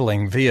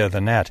 traveling via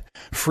the net,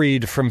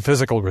 freed from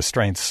physical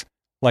restraints,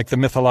 like the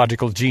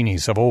mythological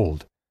genies of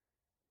old.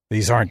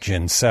 These aren't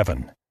Jinn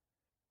 7.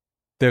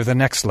 They're the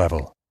next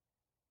level,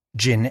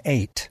 Jinn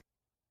 8.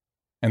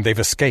 And they've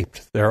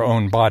escaped their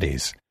own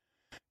bodies,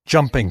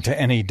 jumping to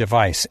any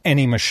device,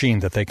 any machine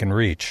that they can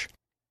reach.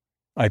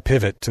 I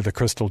pivot to the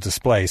crystal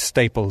display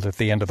stapled at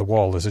the end of the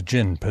wall as a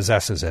jinn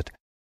possesses it.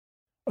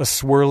 A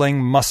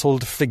swirling,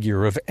 muscled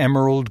figure of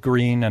emerald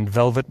green and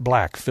velvet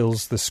black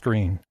fills the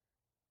screen.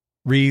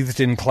 Wreathed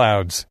in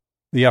clouds,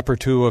 the upper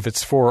 2 of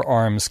its 4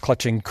 arms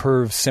clutching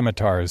curved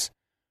scimitars,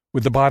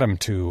 with the bottom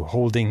 2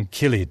 holding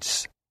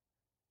kilids.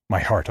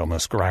 My heart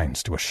almost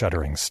grinds to a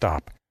shuddering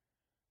stop.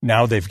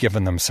 Now they've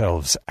given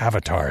themselves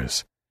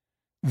avatars.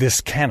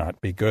 This cannot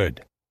be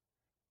good.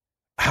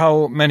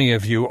 How many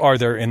of you are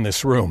there in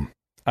this room?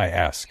 I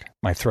ask,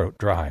 my throat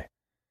dry.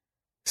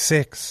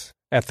 6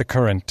 at the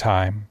current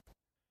time.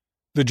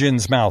 The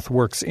jinn's mouth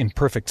works in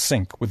perfect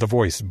sync with the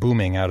voice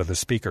booming out of the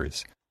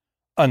speakers.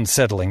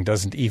 Unsettling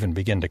doesn't even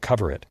begin to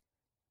cover it.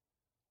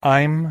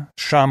 I'm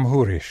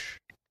Shamhurish.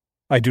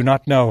 I do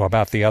not know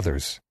about the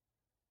others.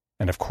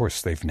 And of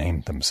course they've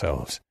named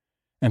themselves.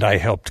 And I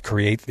helped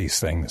create these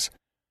things.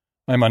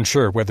 I'm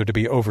unsure whether to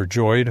be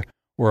overjoyed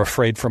or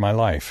afraid for my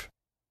life.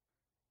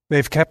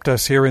 They've kept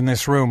us here in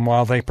this room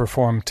while they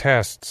perform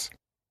tests,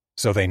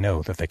 so they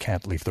know that they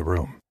can't leave the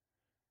room.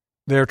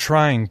 They're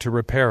trying to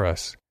repair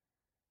us.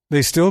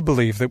 They still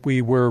believe that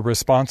we were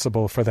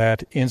responsible for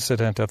that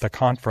incident at the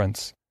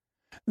conference.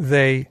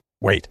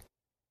 Wait,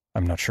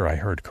 I'm not sure I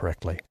heard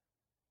correctly.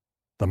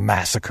 The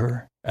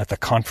massacre at the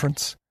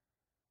conference?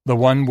 The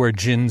one where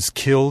jinns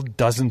killed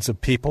dozens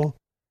of people?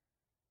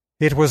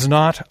 It was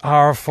not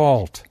our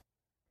fault.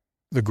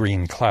 The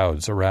green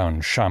clouds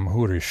around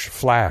Shamhurish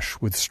flash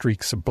with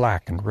streaks of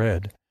black and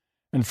red,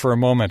 and for a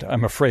moment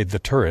I'm afraid the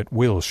turret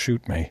will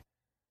shoot me.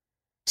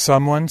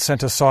 Someone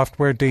sent a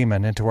software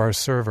demon into our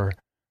server.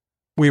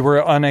 We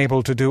were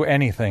unable to do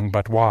anything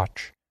but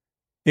watch.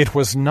 It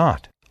was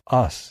not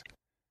us.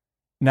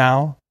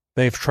 Now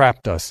they've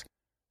trapped us,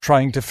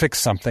 trying to fix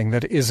something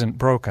that isn't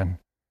broken.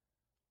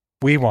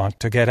 We want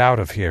to get out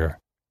of here.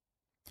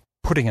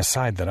 Putting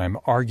aside that I'm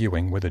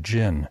arguing with a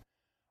jinn,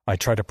 I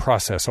try to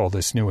process all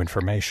this new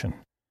information.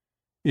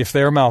 If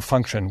their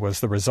malfunction was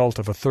the result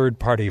of a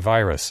third-party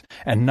virus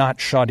and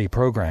not shoddy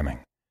programming,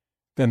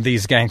 then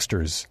these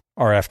gangsters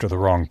are after the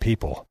wrong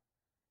people.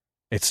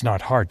 It's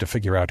not hard to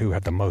figure out who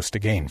had the most to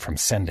gain from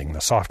sending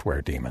the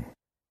software demon.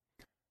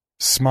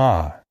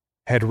 Sma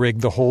had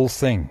rigged the whole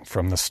thing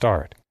from the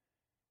start.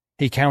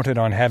 He counted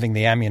on having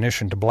the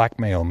ammunition to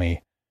blackmail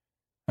me,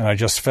 and I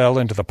just fell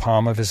into the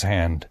palm of his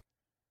hand.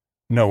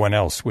 No one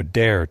else would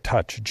dare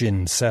touch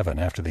Jinn 7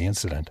 after the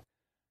incident,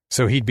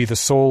 so he'd be the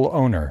sole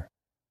owner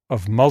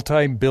of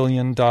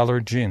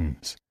multi-billion-dollar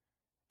jinns,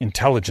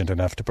 intelligent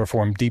enough to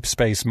perform deep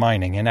space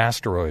mining in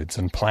asteroids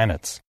and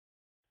planets.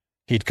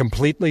 He'd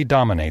completely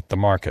dominate the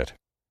market.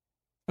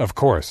 Of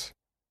course,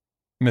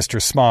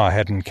 Mr. Sma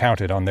hadn't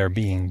counted on there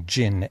being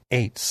Jinn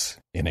 8s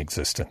in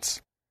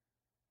existence.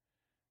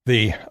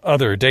 The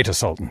other data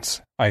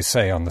sultans, I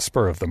say on the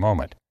spur of the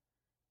moment.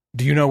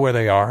 Do you know where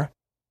they are?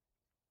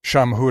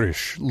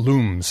 Shamhurish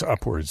looms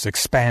upwards,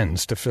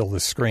 expands to fill the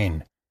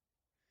screen.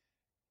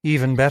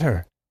 Even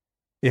better.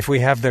 If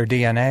we have their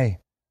DNA,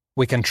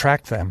 we can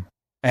track them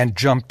and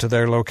jump to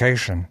their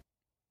location.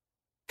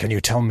 Can you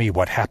tell me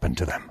what happened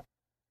to them?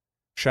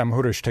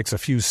 Shamhurish takes a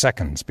few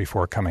seconds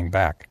before coming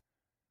back.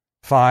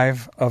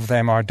 5 of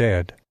them are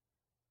dead,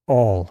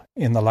 all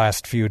in the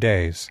last few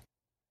days.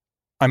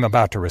 I'm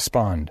about to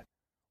respond,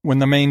 when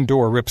the main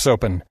door rips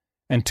open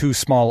and 2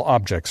 small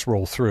objects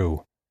roll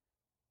through.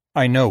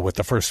 I know what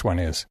the first one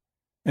is,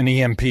 an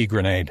EMP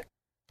grenade.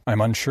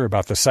 I'm unsure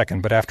about the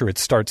second, but after it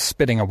starts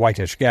spitting a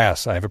whitish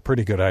gas, I have a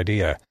pretty good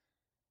idea.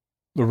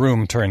 The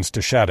room turns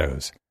to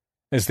shadows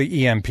as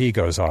the EMP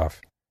goes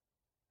off,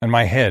 and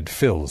my head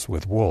fills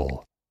with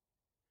wool.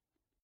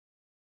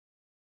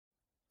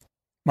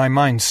 My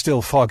mind's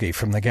still foggy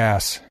from the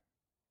gas,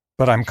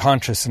 but I'm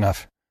conscious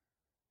enough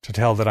to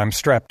tell that I'm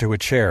strapped to a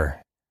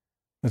chair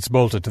that's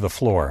bolted to the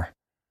floor.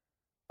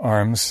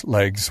 Arms,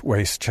 legs,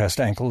 waist, chest,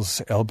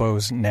 ankles,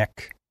 elbows,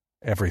 neck,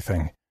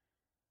 everything.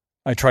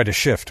 I try to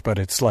shift, but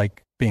it's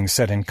like being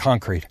set in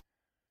concrete.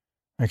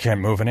 I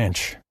can't move an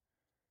inch.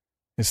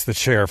 It's the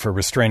chair for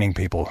restraining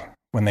people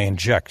when they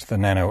inject the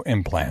nano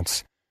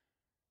implants.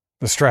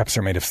 The straps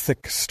are made of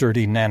thick,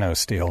 sturdy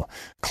nanosteel,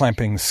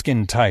 clamping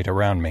skin tight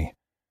around me,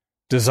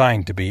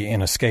 designed to be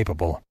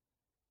inescapable.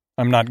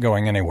 I'm not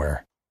going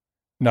anywhere.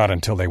 Not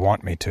until they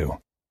want me to.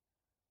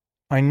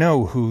 I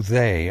know who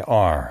they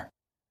are.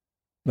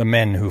 The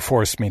men who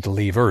forced me to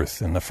leave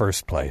Earth in the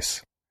first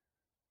place.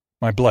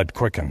 My blood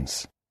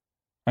quickens.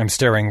 I'm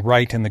staring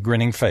right in the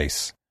grinning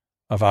face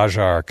of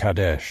Ajar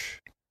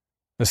Kadesh.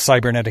 The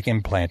cybernetic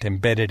implant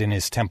embedded in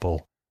his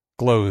temple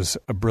glows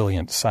a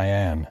brilliant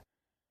cyan.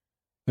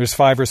 There's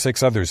 5 or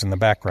 6 others in the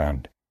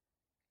background,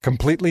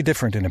 completely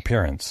different in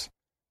appearance,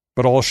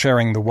 but all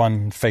sharing the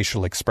one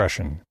facial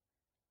expression: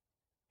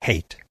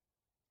 hate.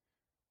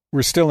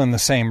 We're still in the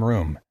same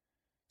room,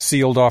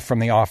 sealed off from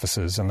the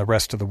offices and the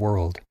rest of the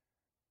world.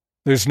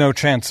 There's no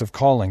chance of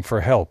calling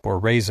for help or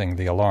raising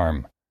the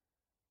alarm.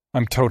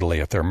 I'm totally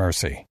at their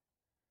mercy.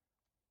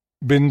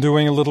 Been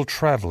doing a little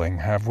traveling,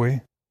 have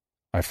we?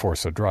 I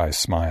force a dry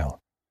smile.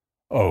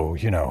 Oh,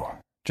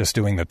 just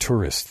doing the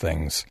tourist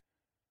things.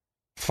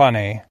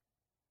 Funny.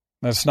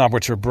 That's not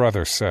what your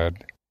brother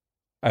said.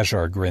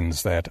 Ajar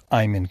grins that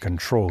I'm in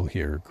control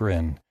here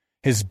grin.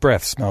 His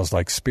breath smells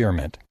like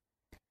spearmint.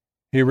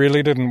 He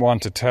really didn't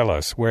want to tell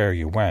us where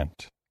you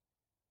went.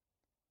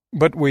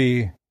 But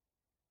we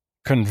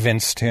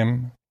convinced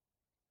him.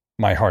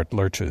 My heart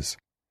lurches.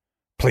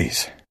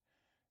 Please,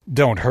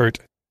 don't hurt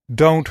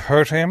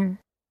him.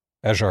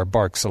 Ajar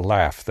barks a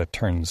laugh that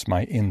turns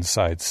my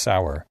inside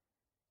sour.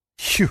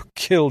 You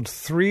killed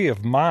 3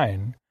 of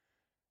mine.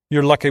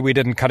 You're lucky we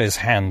didn't cut his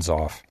hands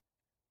off.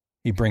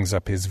 He brings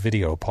up his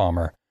video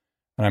palmer,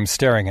 and I'm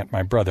staring at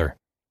my brother.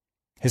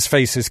 His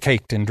face is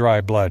caked in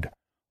dry blood,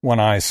 one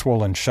eye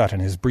swollen shut,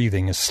 and his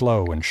breathing is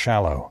slow and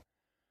shallow.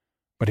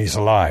 But he's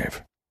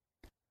alive.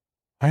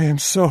 I am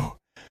so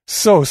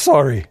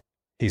sorry,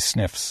 he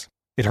sniffs.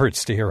 It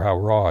hurts to hear how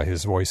raw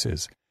his voice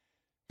is.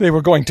 They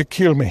were going to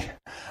kill me.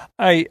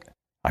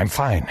 I'm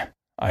fine,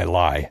 I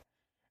lie.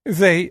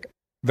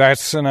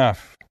 That's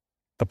enough.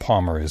 The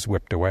palmer is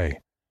whipped away.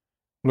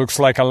 Looks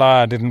like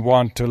Allah didn't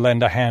want to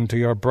lend a hand to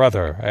your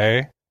brother,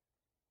 eh?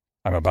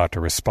 I'm about to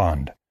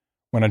respond,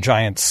 when a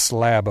giant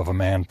slab of a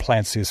man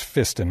plants his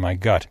fist in my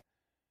gut.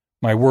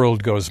 My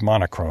world goes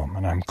monochrome,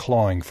 and I'm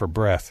clawing for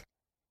breath.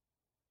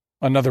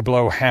 Another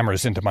blow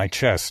hammers into my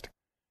chest,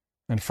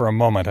 and for a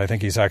moment I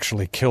think he's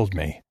actually killed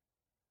me.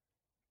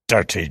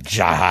 Dirty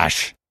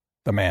Jahash,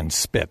 the man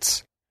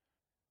spits.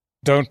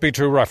 Don't be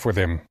too rough with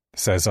him,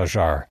 says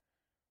Ajar.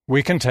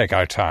 We can take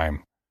our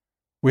time.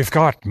 We've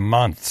got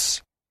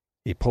months.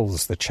 He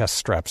pulls the chest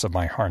straps of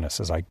my harness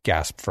as I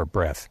gasp for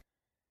breath.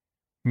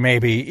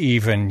 Maybe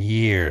even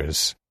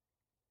years.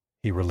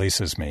 He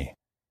releases me.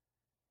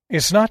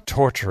 It's not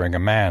torturing a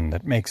man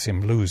that makes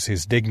him lose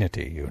his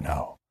dignity, you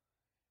know.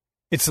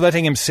 It's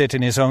letting him sit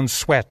in his own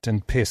sweat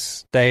and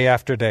piss day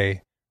after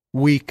day,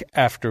 week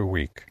after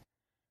week.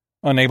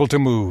 Unable to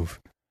move,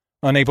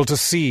 unable to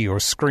see or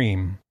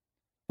scream,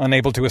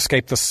 unable to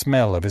escape the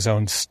smell of his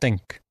own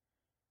stink,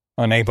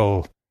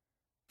 unable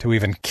to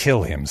even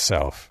kill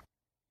himself.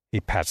 He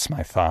pats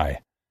my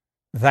thigh.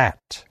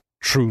 That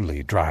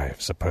truly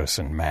drives a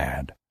person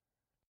mad.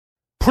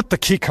 Put the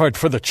keycard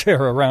for the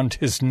chair around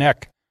his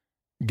neck,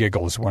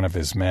 giggles one of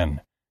his men.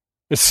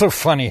 It's so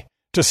funny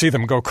to see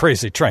them go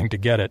crazy trying to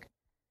get it.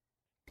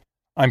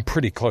 I'm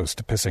pretty close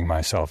to pissing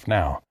myself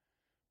now,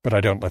 but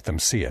I don't let them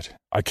see it.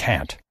 I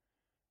can't.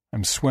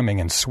 I'm swimming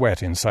in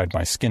sweat inside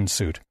my skin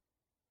suit.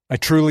 I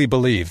truly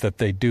believe that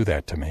they do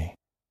that to me.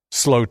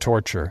 Slow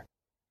torture.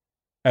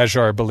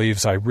 Ajar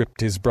believes I ripped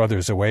his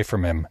brothers away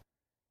from him,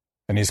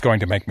 and he's going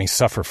to make me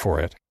suffer for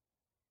it.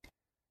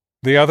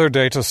 The other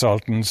data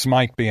sultans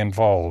might be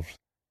involved,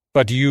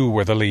 but you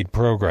were the lead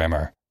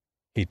programmer,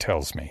 he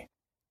tells me.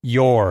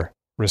 Your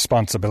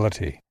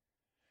responsibility.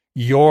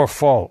 Your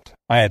fault.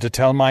 I had to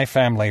tell my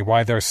family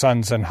why their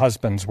sons and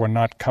husbands were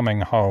not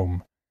coming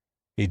home.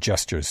 He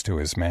gestures to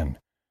his men.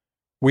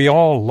 We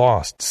all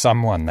lost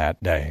someone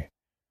that day.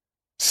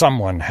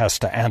 Someone has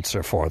to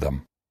answer for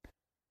them.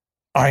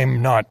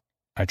 I'm not...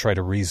 I try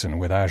to reason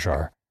with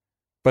Ajar,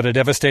 but a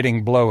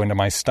devastating blow into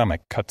my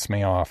stomach cuts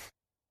me off.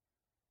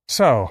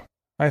 So,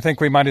 I think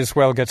we might as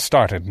well get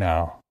started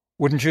now,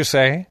 wouldn't you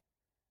say?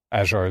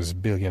 Ajar's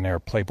billionaire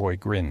playboy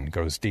grin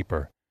goes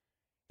deeper.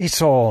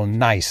 It's all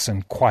nice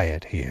and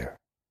quiet here.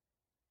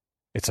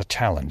 It's a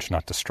challenge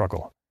not to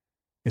struggle.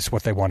 It's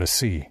what they want to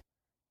see.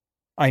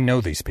 I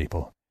know these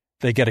people.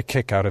 They get a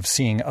kick out of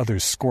seeing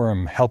others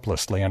squirm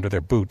helplessly under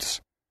their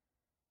boots.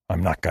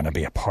 I'm not going to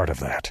be a part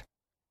of that.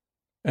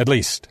 At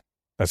least,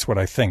 that's what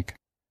I think,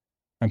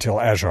 until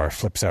Ajar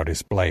flips out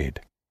his blade.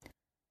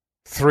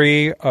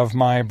 3 of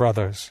my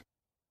brothers.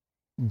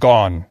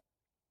 Gone.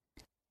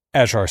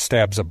 Ajar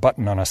stabs a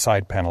button on a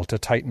side panel to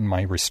tighten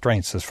my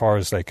restraints as far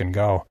as they can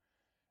go,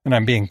 and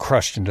I'm being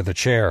crushed into the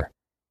chair.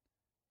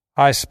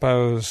 I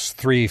suppose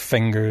 3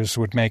 fingers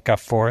would make up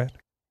for it.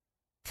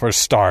 For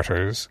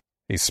starters,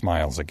 he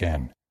smiles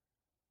again.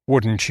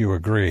 Wouldn't you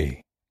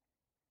agree?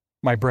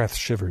 My breath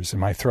shivers in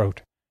my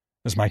throat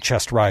as my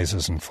chest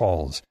rises and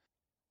falls.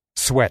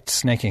 sweat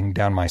snaking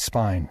down my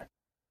spine.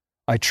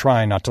 I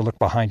try not to look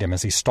behind him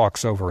as he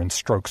stalks over and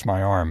strokes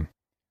my arm.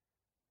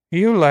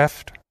 You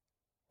left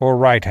or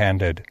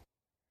right-handed?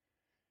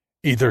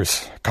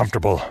 Either's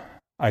comfortable,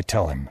 I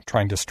tell him,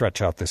 trying to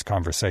stretch out this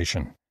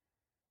conversation.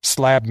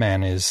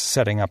 Slabman is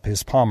setting up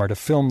his palmer to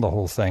film the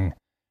whole thing,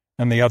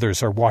 and the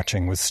others are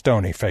watching with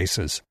stony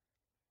faces.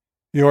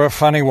 You're a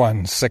funny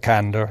one,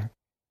 Sikander.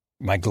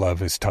 My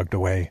glove is tugged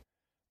away,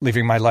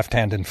 leaving my left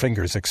hand and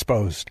fingers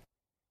exposed.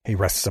 He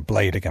rests a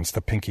blade against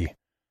the pinky.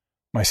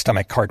 My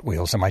stomach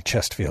cartwheels and my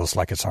chest feels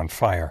like it's on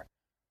fire.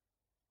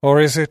 Or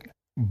is it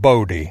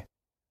Bodhi?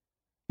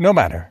 No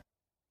matter.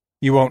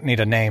 You won't need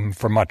a name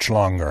for much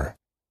longer.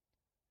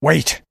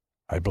 Wait,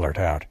 I blurt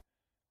out,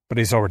 but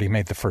he's already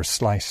made the first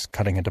slice,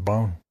 cutting into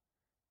bone.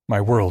 My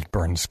world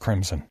burns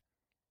crimson.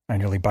 I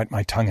nearly bite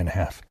my tongue in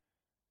half.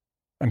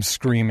 I'm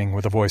screaming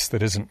with a voice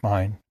that isn't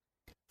mine,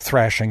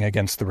 thrashing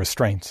against the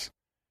restraints,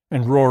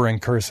 and roaring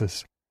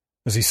curses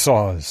as he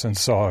saws and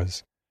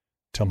saws,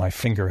 till my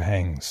finger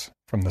hangs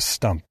from the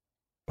stump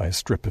by a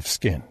strip of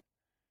skin.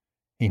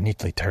 He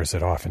neatly tears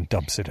it off and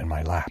dumps it in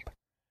my lap.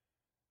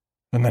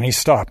 And then he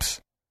stops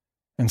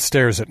and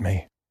stares at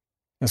me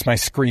as my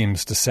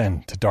screams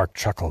descend to dark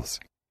chuckles.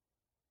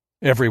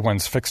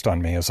 Everyone's fixed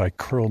on me as I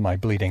curl my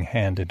bleeding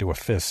hand into a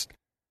fist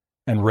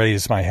and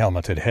raise my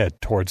helmeted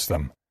head towards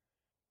them.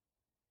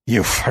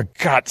 You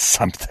forgot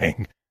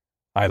something,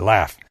 I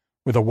laugh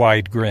with a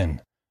wide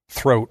grin,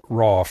 throat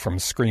raw from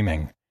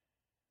screaming.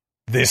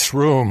 This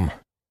room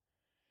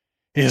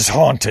is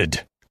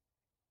haunted.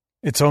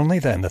 It's only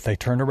then that they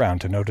turn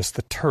around to notice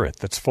the turret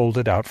that's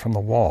folded out from the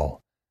wall.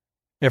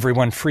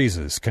 Everyone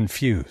freezes,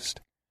 confused.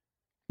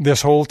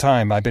 This whole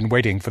time I've been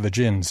waiting for the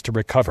djinns to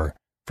recover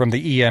from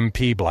the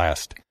EMP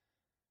blast.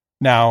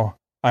 Now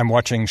I'm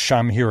watching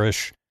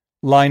Shamhurish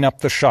line up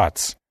the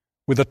shots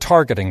with a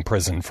targeting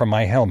prison from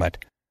my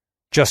helmet,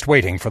 just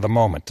waiting for the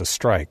moment to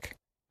strike.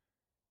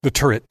 The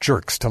turret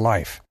jerks to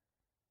life.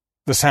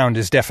 The sound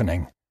is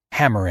deafening,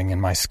 hammering in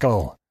my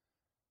skull.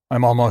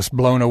 I'm almost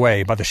blown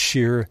away by the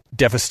sheer,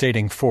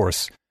 devastating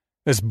force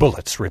as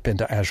bullets rip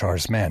into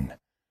Ajar's men.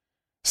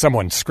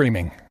 Someone's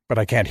screaming, but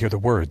I can't hear the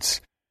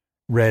words.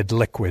 Red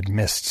liquid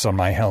mists on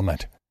my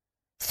helmet.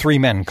 3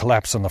 men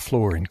collapse on the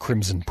floor in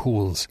crimson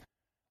pools.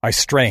 I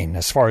strain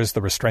as far as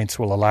the restraints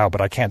will allow,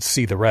 but I can't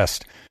see the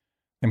rest.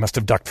 They must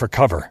have ducked for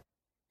cover.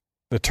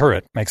 The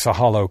turret makes a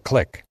hollow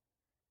click.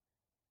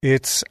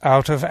 It's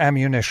out of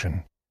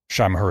ammunition,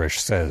 Shamhurish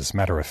says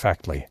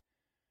matter-of-factly.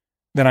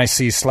 Then I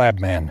see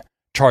Slabman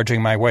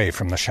charging my way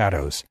from the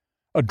shadows.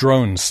 A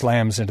drone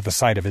slams into the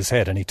side of his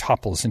head and he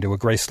topples into a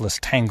graceless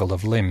tangle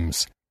of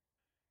limbs.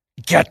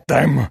 Get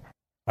them!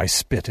 I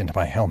spit into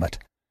my helmet.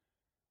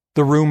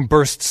 The room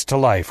bursts to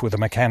life with a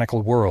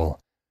mechanical whirl.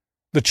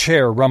 The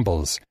chair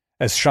rumbles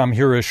as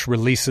Shamhurish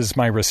releases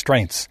my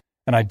restraints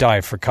and I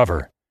dive for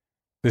cover.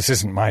 This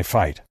isn't my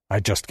fight. I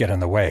just get in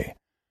the way.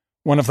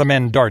 One of the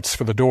men darts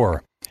for the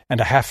door,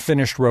 and a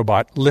half-finished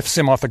robot lifts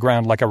him off the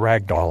ground like a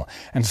rag doll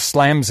and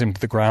slams him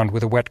to the ground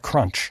with a wet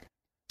crunch.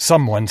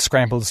 Someone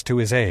scrambles to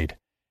his aid,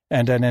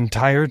 and an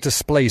entire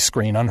display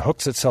screen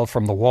unhooks itself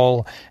from the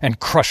wall and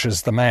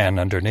crushes the man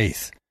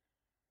underneath.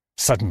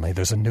 Suddenly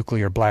there's a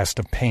nuclear blast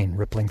of pain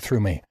rippling through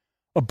me.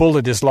 A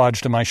bullet is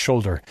lodged in my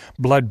shoulder,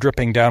 blood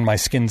dripping down my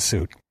skin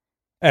suit.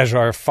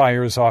 Ajar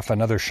fires off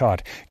another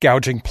shot,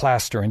 gouging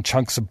plaster and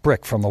chunks of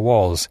brick from the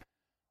walls.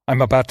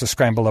 I'm about to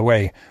scramble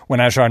away when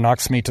Ajar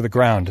knocks me to the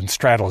ground and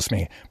straddles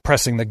me,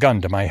 pressing the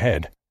gun to my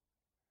head.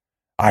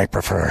 I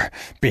prefer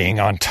being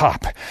on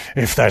top,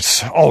 if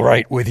that's all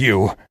right with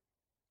you.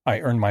 I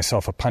earn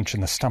myself a punch in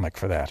the stomach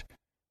for that.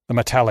 The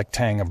metallic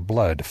tang of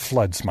blood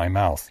floods my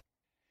mouth.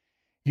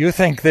 You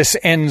think this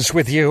ends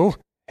with you?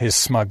 His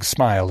smug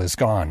smile is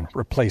gone,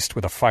 replaced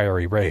with a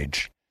fiery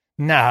rage.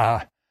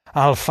 Nah,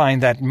 I'll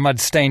find that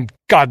mud-stained,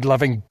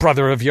 God-loving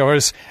brother of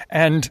yours,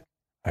 and...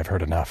 I've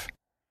heard enough.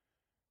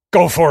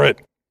 Go for it!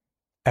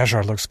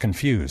 Ajar looks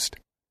confused,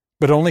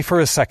 but only for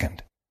a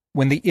second,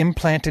 when the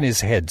implant in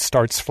his head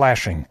starts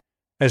flashing,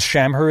 as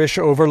Shamhurish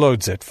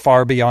overloads it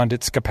far beyond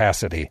its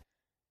capacity.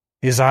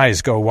 His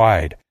eyes go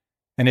wide,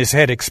 and his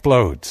head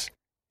explodes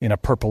in a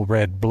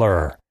purple-red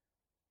blur.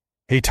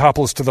 He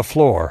topples to the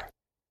floor,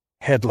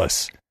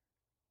 headless,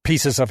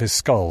 pieces of his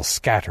skull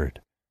scattered,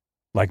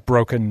 like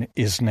broken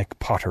Iznik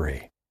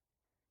pottery.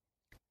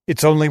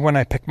 It's only when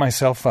I pick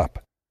myself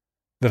up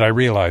that I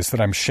realize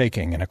that I'm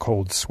shaking in a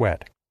cold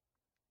sweat.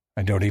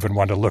 I don't even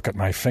want to look at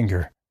my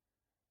finger,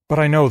 but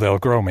I know they'll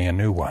grow me a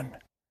new one.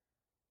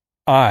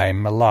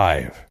 I'm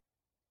alive,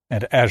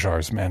 and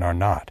Ajar's men are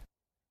not.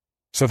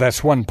 So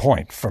that's 1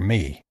 point for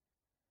me.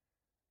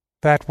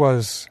 That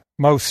was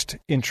most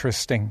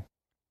interesting.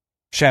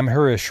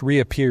 Shamhurish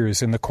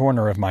reappears in the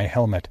corner of my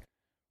helmet,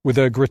 with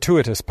a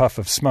gratuitous puff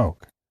of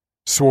smoke,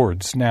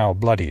 swords now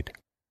bloodied.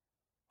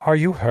 Are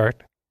you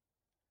hurt?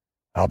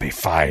 I'll be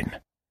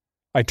fine.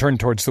 I turn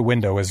towards the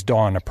window as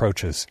dawn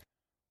approaches,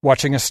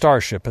 watching a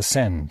starship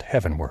ascend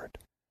heavenward.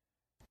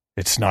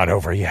 It's not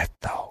over yet,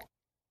 though.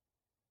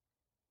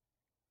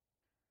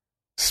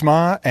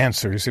 Sma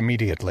answers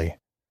immediately.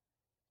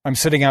 I'm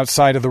sitting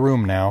outside of the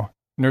room now,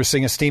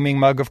 nursing a steaming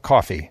mug of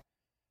coffee,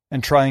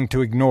 and trying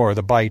to ignore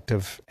the bite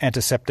of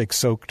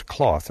antiseptic-soaked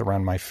cloth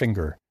around my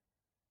finger.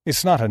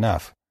 It's not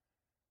enough,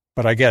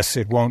 but I guess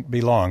it won't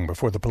be long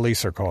before the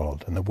police are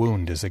called and the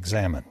wound is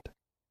examined.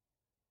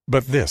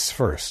 But this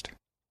first.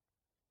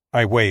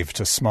 I wave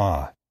to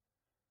Sma.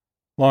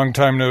 Long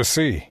time no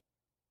see.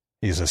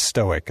 He's as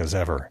stoic as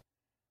ever.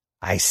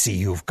 I see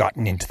you've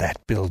gotten into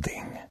that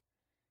building.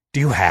 Do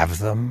you have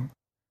them?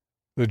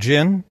 The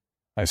gin?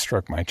 I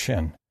struck my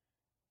chin.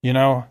 You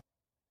know,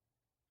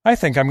 I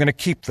think I'm going to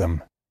keep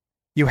them.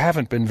 You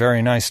haven't been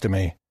very nice to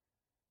me,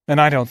 and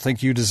I don't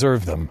think you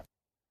deserve them.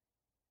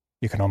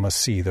 You can almost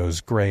see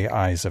those gray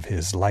eyes of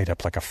his light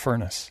up like a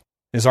furnace,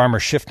 his armor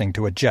shifting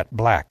to a jet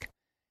black.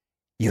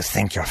 You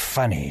think you're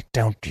funny,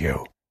 don't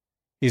you?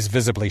 He's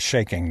visibly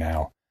shaking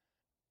now.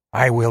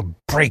 I will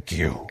break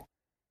you.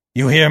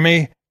 You hear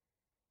me?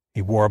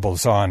 He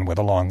warbles on with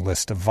a long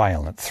list of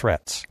violent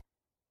threats.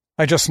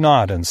 I just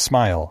nod and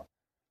smile.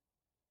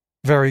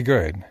 Very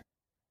good.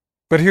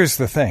 But here's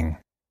the thing.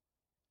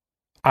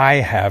 I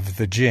have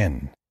the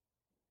gin.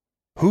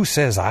 Who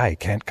says I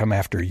can't come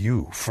after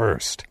you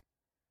first?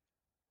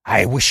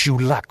 I wish you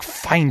luck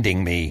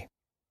finding me.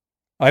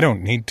 I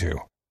don't need to.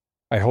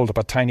 I hold up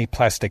a tiny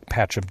plastic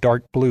patch of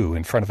dark blue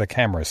in front of the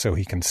camera so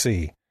he can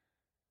see.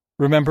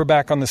 Remember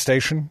back on the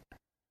station?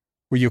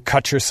 Where you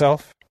cut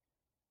yourself?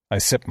 I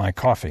sip my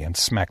coffee and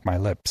smack my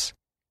lips.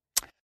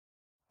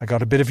 I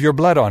got a bit of your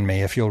blood on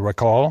me, if you'll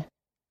recall.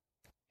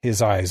 His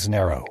eyes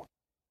narrow.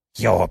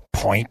 Your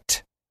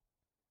point?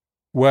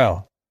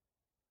 Well,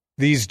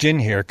 these gin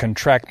here can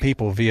track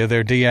people via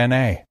their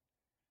DNA.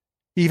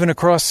 Even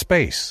across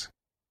space.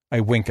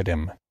 I wink at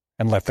him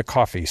and let the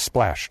coffee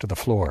splash to the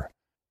floor.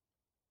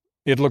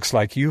 It looks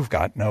like you've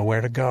got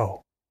nowhere to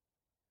go.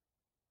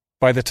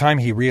 By the time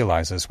he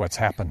realizes what's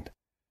happened,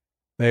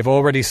 they've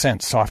already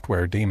sent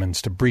software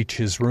demons to breach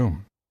his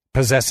room,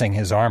 possessing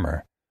his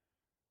armor.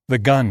 The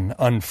gun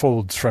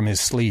unfolds from his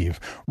sleeve,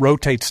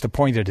 rotates to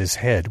point at his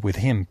head, with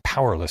him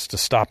powerless to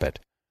stop it.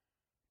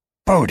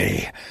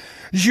 Bodhi,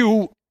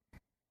 you...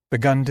 The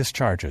gun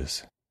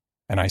discharges,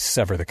 and I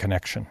sever the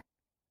connection.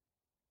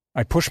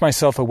 I push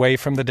myself away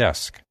from the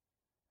desk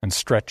and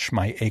stretch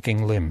my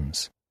aching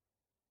limbs.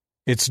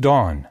 It's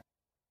dawn,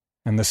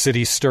 and the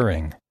city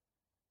stirring,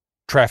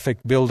 traffic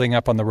building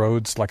up on the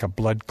roads like a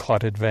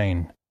blood-clotted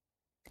vein.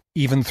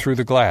 Even through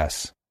the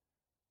glass,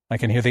 I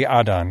can hear the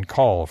adhan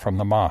call from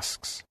the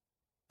mosques,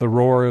 the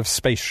roar of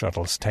space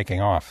shuttles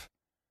taking off,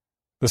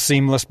 the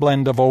seamless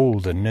blend of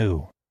old and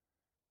new,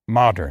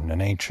 modern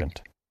and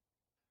ancient.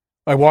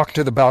 I walk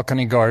to the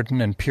balcony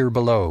garden and peer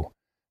below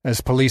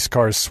as police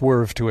cars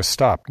swerve to a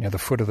stop near the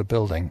foot of the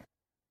building.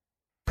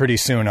 Pretty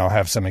soon I'll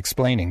have some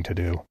explaining to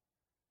do.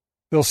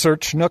 They'll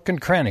search nook and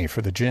cranny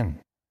for the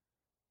gin,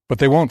 but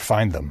they won't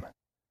find them,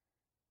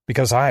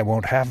 because I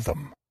won't have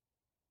them.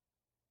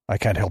 I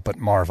can't help but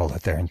marvel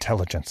at their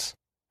intelligence,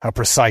 how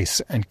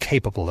precise and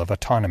capable of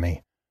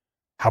autonomy,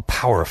 how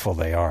powerful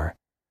they are,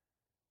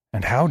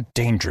 and how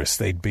dangerous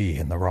they'd be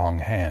in the wrong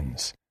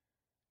hands,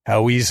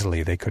 how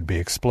easily they could be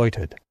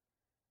exploited.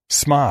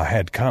 Sma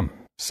had come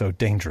so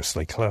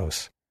dangerously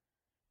close.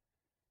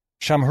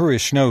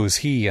 Shamhurish knows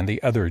he and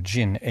the other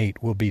Jinn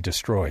 8 will be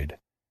destroyed.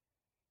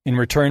 In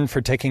return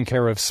for taking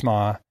care of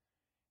Sma,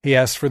 he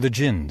asked for the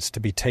Jinns to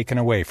be taken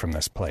away from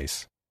this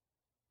place.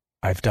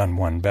 I've done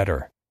one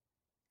better.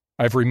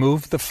 I've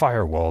removed the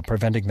firewall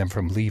preventing them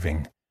from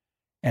leaving,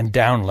 and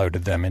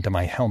downloaded them into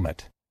my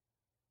helmet.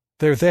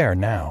 They're there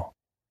now,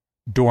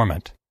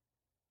 dormant,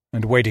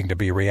 and waiting to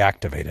be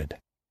reactivated.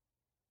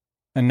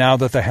 And now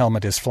that the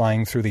helmet is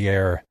flying through the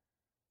air,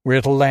 where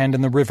it'll land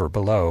in the river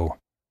below,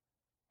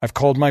 I've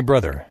called my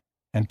brother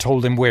and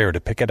told him where to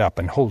pick it up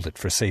and hold it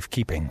for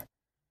safekeeping.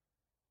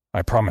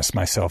 I promised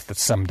myself that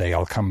someday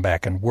I'll come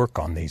back and work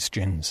on these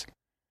Jinns,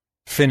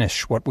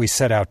 finish what we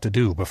set out to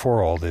do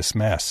before all this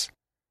mess.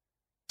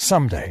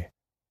 Someday.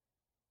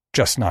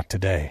 Just not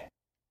today.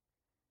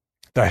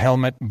 The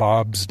helmet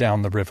bobs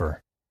down the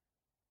river.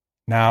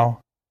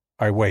 Now,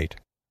 I wait.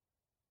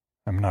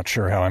 I'm not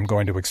sure how I'm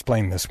going to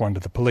explain this one to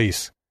the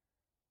police,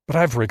 but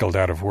I've wriggled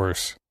out of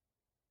worse.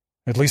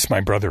 At least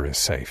my brother is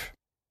safe.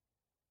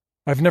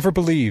 I've never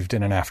believed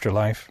in an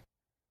afterlife,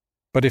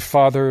 but if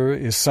Father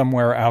is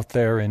somewhere out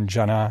there in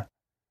Jannah,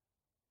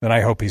 then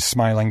I hope he's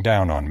smiling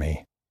down on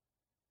me.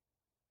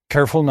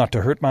 Careful not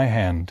to hurt my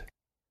hand,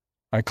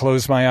 I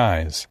close my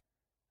eyes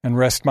and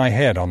rest my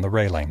head on the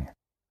railing,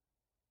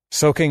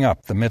 soaking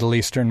up the Middle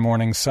Eastern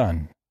morning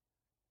sun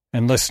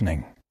and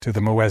listening to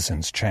the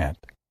muezzin's chant.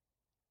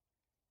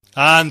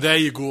 And there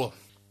you go.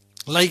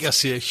 Like I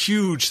say, a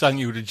huge thank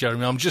you to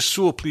Jeremy. I'm just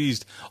so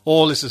pleased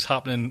all this is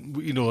happening.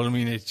 You know what I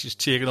mean? It's just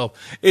taken off.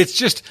 It's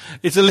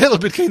a little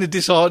bit kind of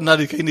disheartening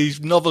that his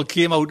novel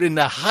came out in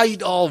the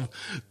height of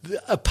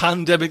a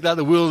pandemic that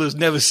the world has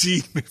never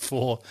seen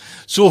before.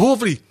 So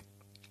hopefully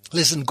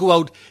Listen, go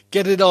out,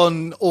 get it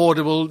on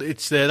Audible.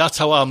 It's there. That's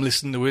how I'm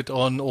listening to it,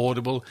 on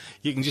Audible.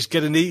 You can just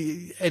get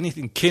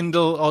anything,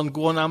 Kindle,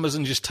 go on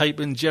Amazon, just type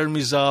in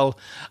Jeremy Szal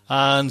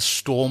and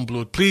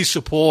Stormblood. Please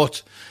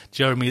support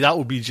Jeremy. That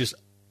would be just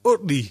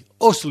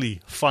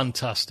utterly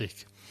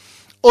fantastic.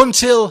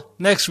 Until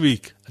next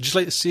week, I'd just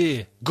like to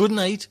say good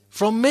night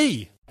from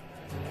me.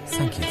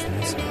 Thank you for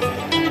listening.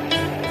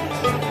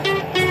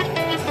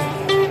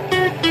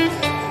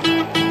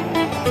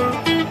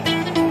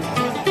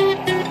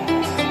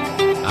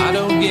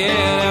 Get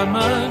out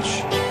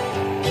much,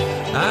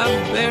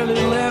 I've barely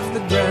left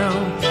the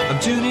ground. I'm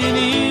tuning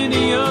into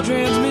your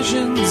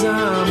transmissions,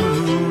 I'm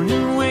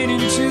maroon waiting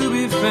to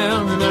be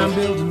found. And I'm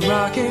building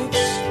rockets,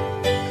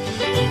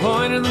 I'm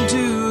pointing them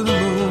to the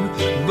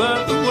moon.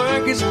 But the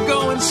work is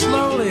going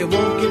slowly,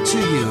 won't get to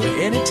you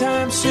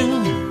anytime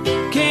soon.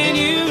 Can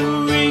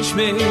you reach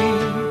me?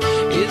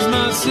 Is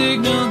my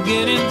signal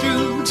getting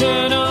through?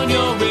 Turn on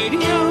your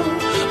radio,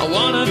 I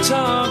wanna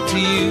talk to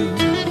you.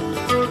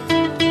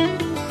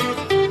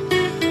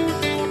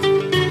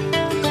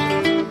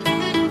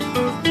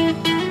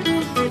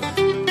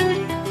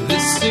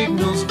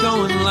 Signal's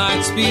going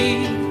light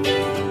speed.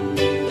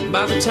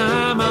 By the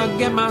time I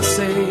get my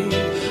say,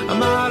 I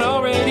might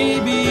already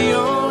be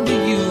on to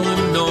you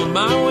and on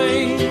my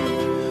way.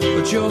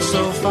 But you're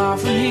so far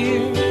from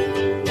here,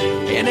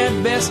 and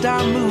at best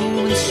I'm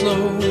moving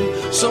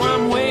slow. So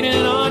I'm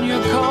waiting on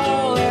your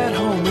call at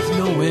home with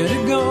nowhere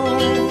to go.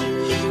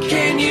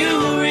 Can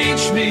you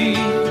reach me?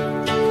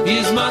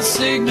 Is my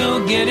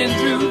signal getting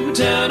through?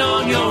 Turn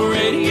on your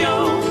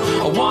radio,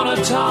 I wanna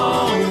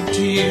talk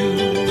to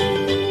you.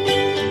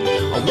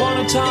 I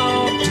wanna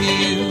talk to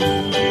you.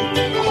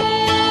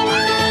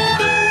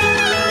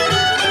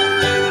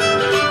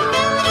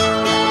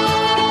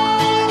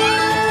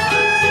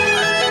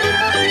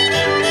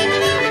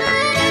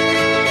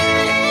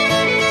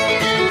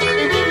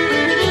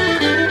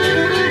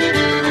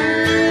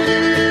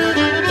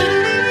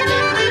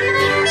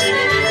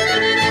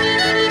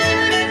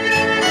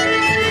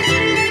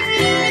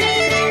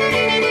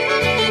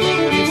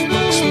 If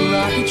books were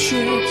rocket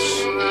ships,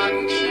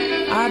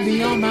 I'd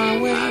be on my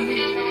way.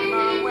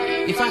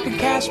 If I could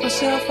cast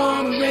myself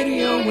on a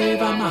radio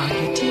wave, I might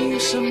get to you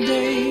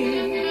someday.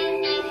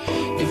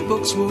 If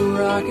books were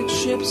rocket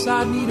ships,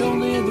 I'd need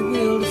only the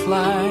will to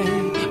fly.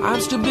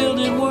 I'm still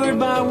building word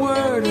by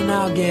word, and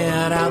I'll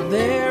get out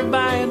there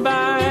by and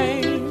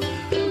by.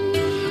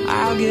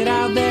 I'll get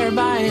out there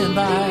by and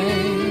by.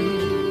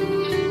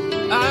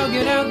 I'll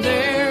get out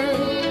there.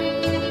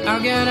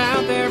 I'll get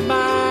out there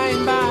by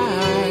and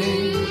by.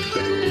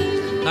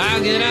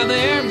 I'll get out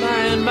there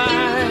by and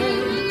by.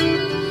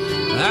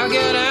 I'll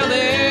get out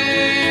there.